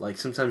off, like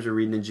sometimes you're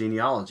reading a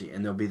genealogy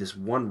and there'll be this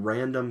one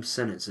random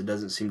sentence that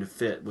doesn't seem to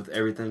fit with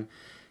everything,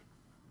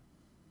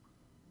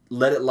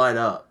 let it light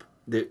up.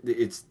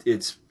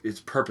 It's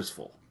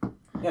purposeful.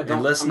 Yeah,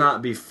 And let's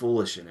not be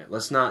foolish in it.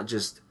 Let's not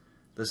just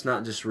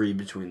read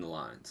between the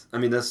lines. I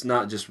mean, let's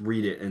not just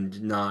read it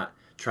and not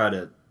try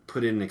to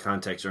put it into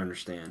context or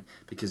understand,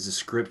 because the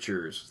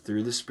Scriptures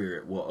through the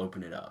Spirit will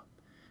open it up.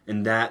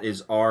 And that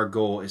is our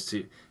goal, is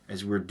to,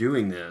 as we're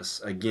doing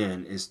this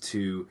again, is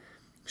to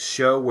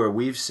show where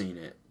we've seen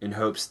it in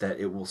hopes that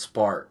it will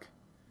spark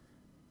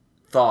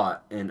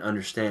thought and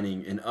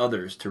understanding in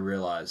others to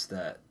realize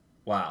that,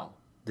 wow,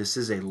 this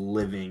is a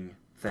living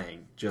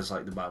thing, just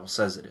like the Bible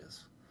says it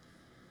is.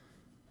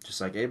 Just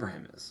like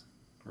Abraham is.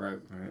 Right.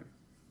 Right?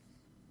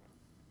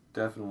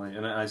 Definitely.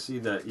 And I see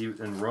that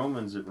in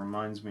Romans, it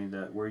reminds me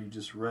that where you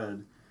just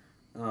read,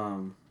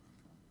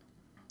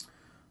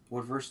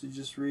 what verse did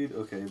you just read?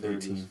 Okay, there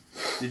 18. it is.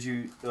 Did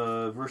you,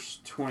 verse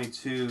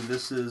 22,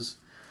 this is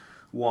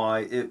why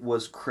it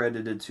was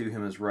credited to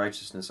him as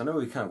righteousness. I know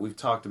we've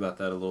talked about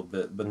that a little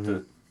bit, but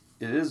Mm-hmm.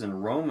 it is in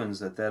Romans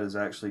that is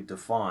actually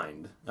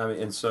defined. I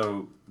mean, and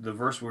so the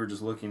verse we were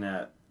just looking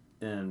at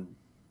in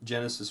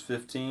Genesis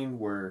 15,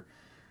 where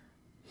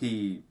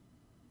he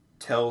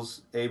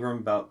tells Abram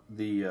about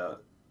the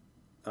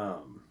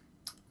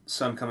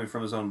son coming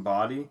from his own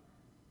body.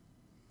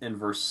 In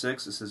verse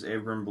 6, it says,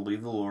 Abram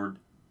believed the Lord,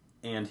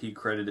 and he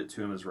credited it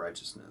to him as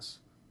righteousness.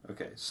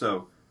 Okay,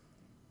 so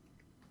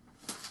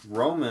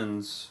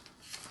Romans...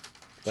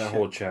 That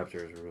whole chapter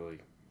is really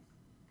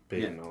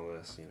big Yeah. in all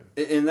this, you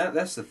know. And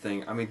that's the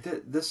thing. I mean,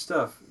 this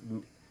stuff,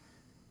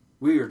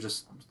 we are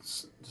just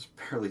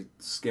Barely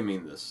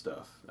skimming this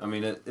stuff. I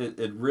mean,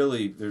 it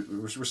really,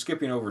 we're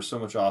skipping over so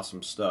much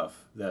awesome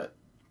stuff that.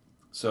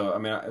 So I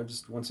mean, I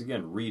just, once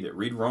again, read it.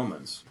 Read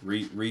Romans.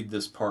 Read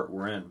this part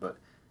we're in. But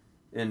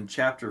in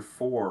chapter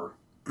 4,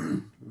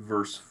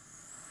 verse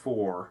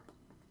 4,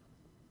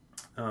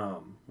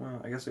 well,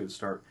 I guess I would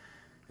start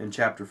in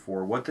chapter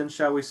 4. What then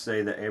shall we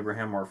say that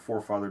Abraham our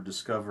forefather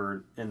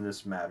discovered in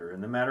this matter?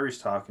 And the matter he's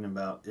talking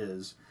about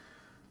is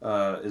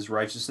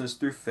righteousness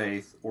through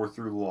faith or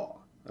through law.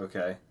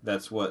 Okay?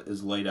 That's what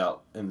is laid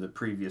out in the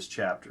previous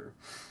chapter.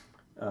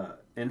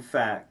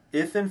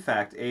 If in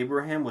fact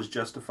Abraham was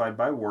justified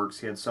by works,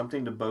 he had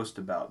something to boast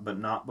about, but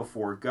not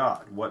before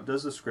God. What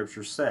does the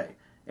Scripture say?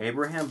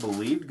 Abraham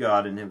believed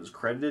God, and it was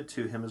credited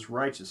to him as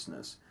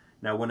righteousness.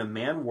 Now when a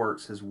man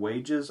works, his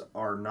wages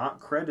are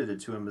not credited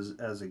to him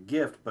as a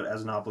gift, but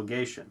as an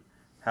obligation.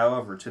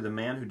 However, to the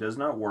man who does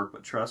not work,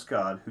 but trusts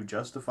God, who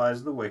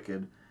justifies the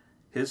wicked,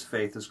 his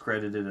faith is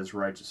credited as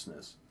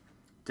righteousness.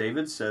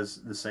 David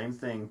says the same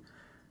thing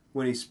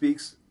when he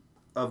speaks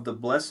of the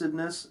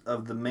blessedness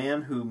of the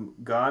man whom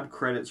God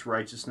credits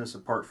righteousness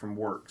apart from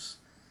works.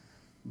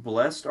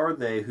 Blessed are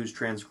they whose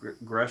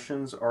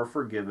transgressions are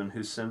forgiven,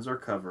 whose sins are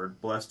covered.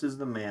 Blessed is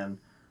the man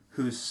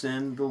whose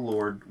sin the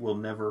Lord will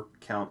never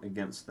count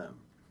against them.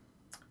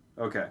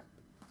 Okay.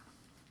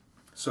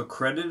 So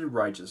credited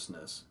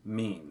righteousness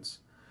means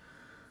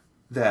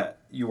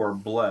that you are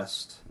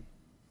blessed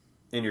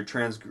and your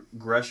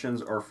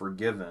transgressions are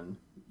forgiven,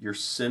 your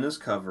sin is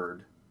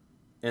covered,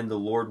 and the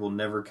Lord will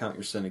never count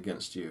your sin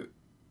against you.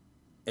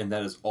 And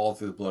that is all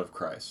through the blood of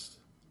Christ.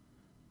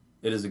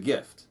 It is a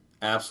gift.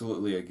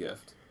 Absolutely a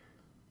gift.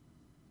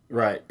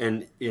 Right,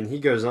 and he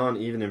goes on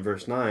even in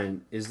verse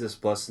 9, is this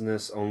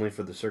blessedness only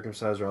for the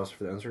circumcised or also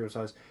for the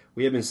uncircumcised?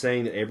 We have been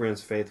saying that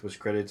Abraham's faith was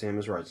credited to him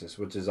as righteousness,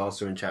 which is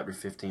also in chapter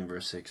 15,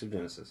 verse 6 of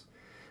Genesis.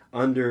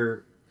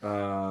 Under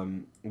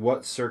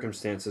what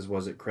circumstances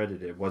was it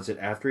credited? Was it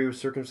after he was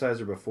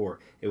circumcised or before?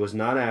 It was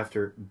not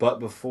after, but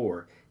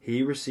before.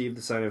 He received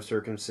the sign of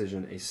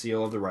circumcision, a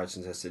seal of the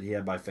righteousness that he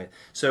had by faith.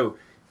 So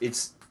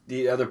it's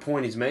the other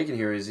point he's making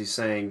here is he's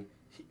saying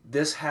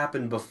this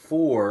happened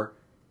before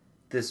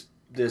this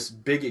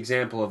big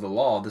example of the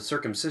law, the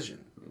circumcision.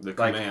 The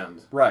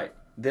command. Right.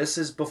 This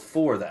is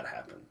before that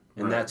happened.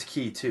 And Right. that's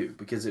key too,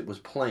 because it was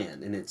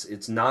planned. And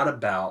it's not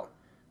about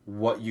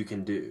what you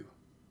can do.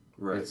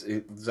 Right. It's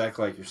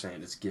exactly like you're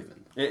saying. It's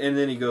given. And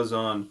then he goes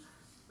on,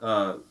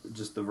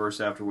 just the verse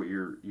after what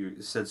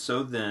you said.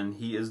 So then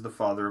he is the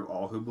father of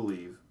all who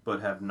believe,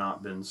 but have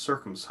not been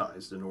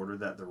circumcised, in order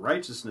that the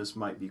righteousness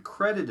might be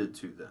credited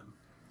to them.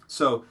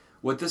 So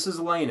what this is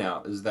laying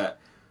out is that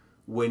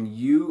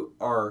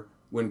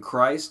when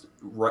Christ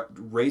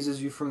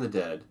raises you from the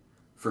dead,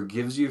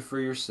 forgives you for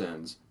your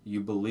sins,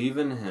 you believe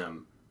in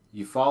him,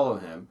 you follow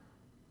him,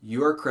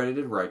 you are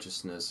credited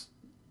righteousness.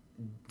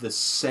 The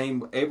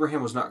same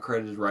Abraham was not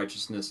credited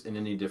righteousness in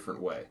any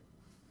different way.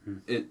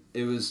 It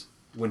was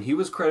when he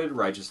was credited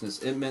righteousness,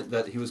 it meant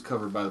that he was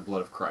covered by the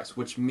blood of Christ,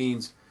 which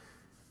means,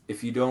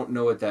 if you don't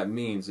know what that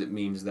means, it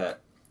means that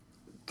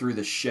through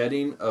the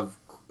shedding of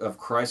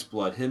Christ's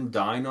blood, him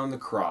dying on the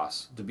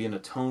cross to be an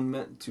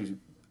atonement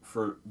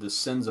for the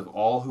sins of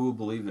all who will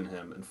believe in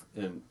him,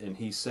 and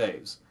he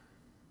saves,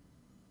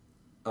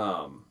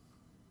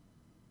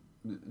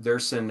 their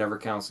sin never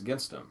counts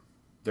against them.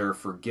 They're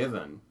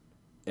forgiven,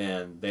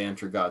 and they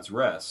enter God's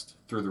rest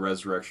through the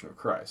resurrection of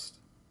Christ.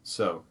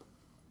 So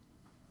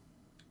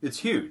it's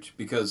huge,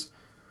 because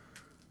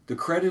the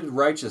credited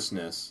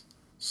righteousness,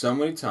 so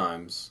many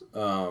times,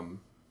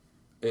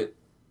 it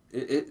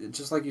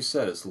just like you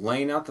said, it's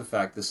laying out the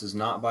fact this is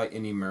not by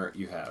any merit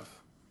you have.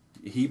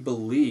 He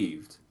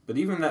believed, but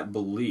even that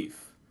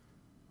belief,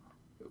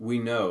 we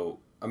know.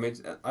 I mean,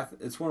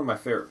 it's one of my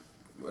favorite.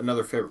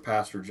 Another favorite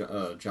pastor,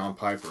 John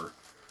Piper,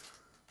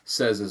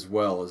 says as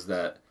well, is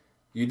that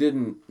you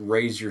didn't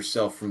raise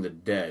yourself from the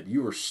dead.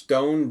 You were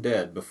stone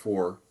dead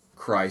before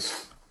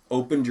Christ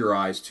opened your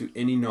eyes to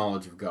any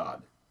knowledge of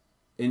God,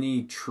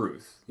 any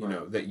truth,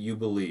 that you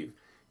believe.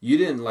 You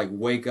didn't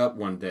wake up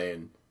one day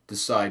and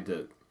decide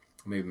to,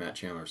 maybe Matt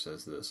Chandler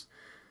says this,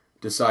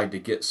 decide to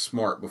get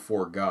smart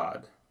before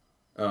God.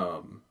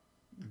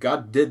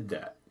 God did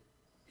that.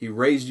 He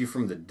raised you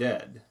from the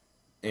dead,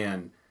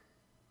 and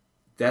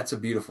that's a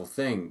beautiful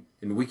thing,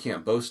 and we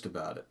can't boast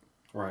about it.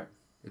 Right.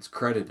 It's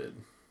credited.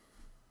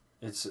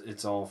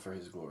 It's all for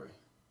his glory.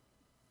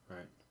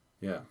 Right.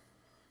 Yeah.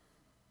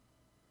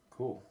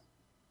 Cool.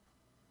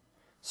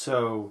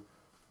 So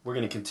we're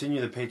going to continue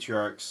the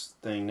patriarchs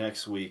thing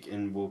next week,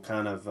 and we'll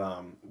kind of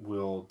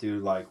we'll do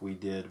like we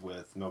did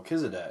with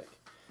Melchizedek,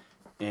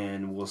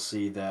 and we'll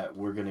see that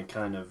we're going to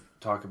kind of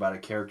talk about a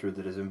character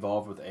that is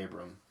involved with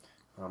Abram.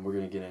 We're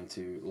going to get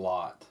into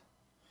Lot,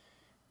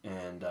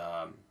 and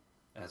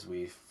as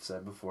we've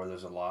said before,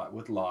 there's a lot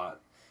with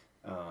Lot,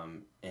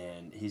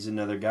 and he's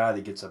another guy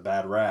that gets a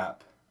bad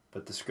rap,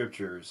 but the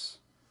scriptures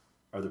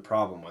are the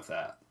problem with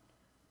that.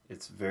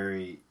 It's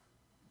very,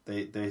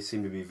 they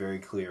seem to be very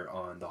clear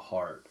on the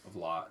heart of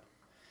Lot.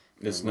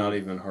 It's not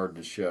even hard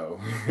to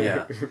show.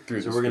 Yeah.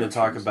 So we're going to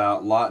talk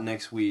about Lot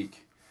next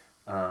week.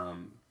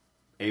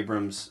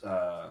 Abraham's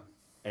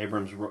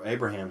Abraham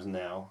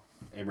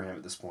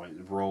at this point,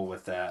 role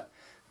with that,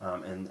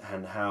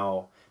 and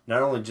how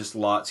not only just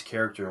Lot's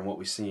character and what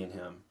we see in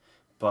him,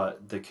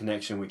 but the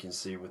connection we can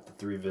see with the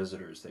three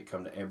visitors that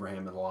come to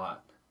Abraham and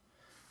Lot.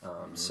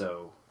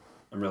 So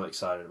I'm really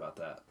excited about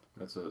that.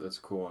 That's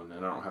cool, and I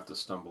don't have to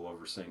stumble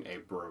over saying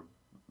Abram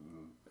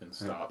and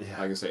stop.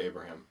 Yeah. I can say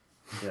Abraham.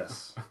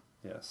 Yes,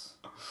 yes.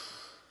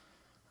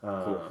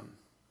 Cool.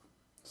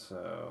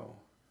 So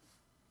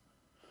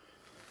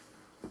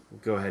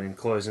we'll go ahead and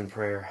close in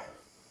prayer.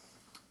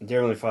 Dear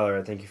Heavenly Father,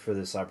 I thank you for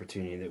this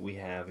opportunity that we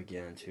have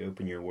again to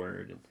open your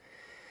word. And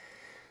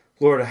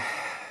Lord,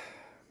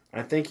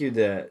 I thank you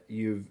that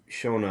you've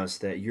shown us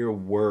that your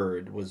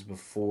word was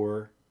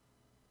before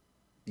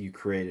you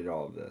created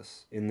all of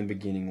this. In the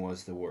beginning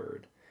was the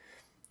Word,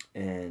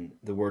 and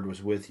the Word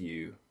was with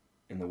you,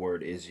 and the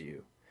Word is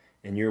you.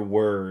 And your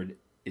word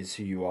is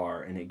who you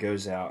are, and it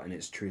goes out and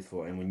it's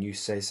truthful. And when you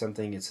say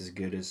something, it's as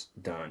good as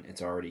done.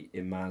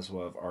 It might as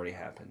well have already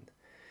happened.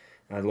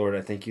 Lord,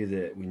 I thank you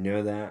that we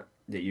know that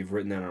you've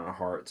written that on our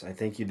hearts. I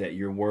thank you that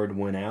your word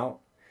went out.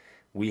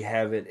 We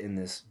have it in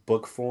this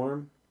book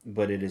form,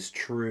 but it is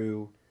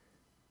true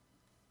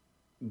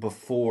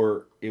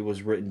before it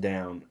was written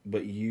down.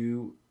 But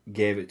you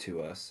gave it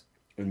to us,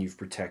 and you've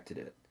protected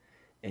it.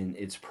 and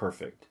it's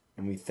perfect.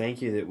 And we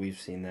thank you that we've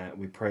seen that.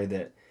 We pray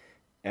that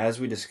as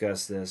we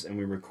discuss this and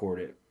we record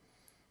it,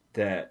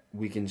 that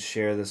we can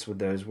share this with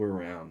those we're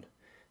around,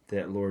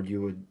 that, Lord,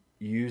 you would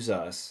use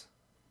us,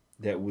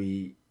 that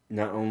we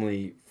not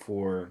only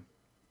for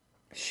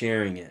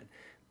sharing it,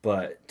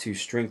 but to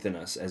strengthen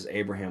us as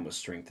Abraham was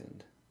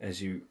strengthened,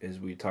 as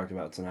we talked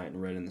about tonight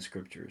and read in the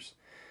scriptures.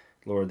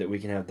 Lord, that we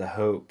can have the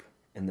hope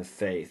and the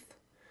faith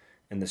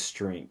and the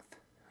strength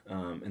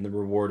and the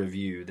reward of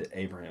you that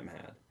Abraham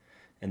had,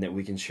 and that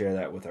we can share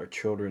that with our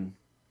children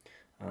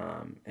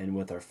and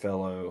with our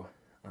fellow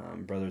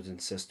brothers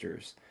and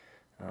sisters,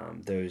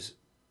 those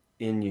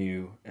in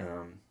you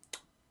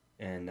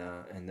and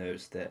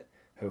those that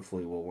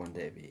hopefully will one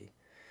day be.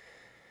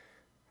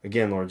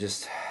 Again, Lord,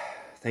 just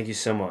thank you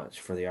so much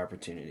for the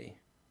opportunity.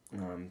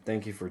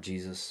 Thank you for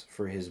Jesus,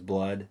 for his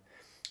blood,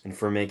 and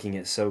for making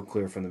it so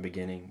clear from the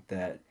beginning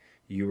that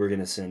you were going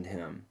to send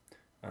him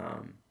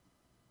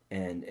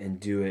and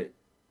do it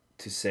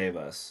to save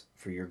us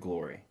for your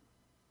glory.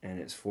 And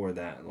it's for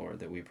that, Lord,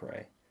 that we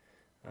pray.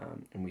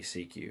 And we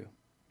seek you.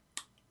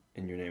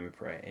 In your name we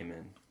pray.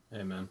 Amen.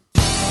 Amen.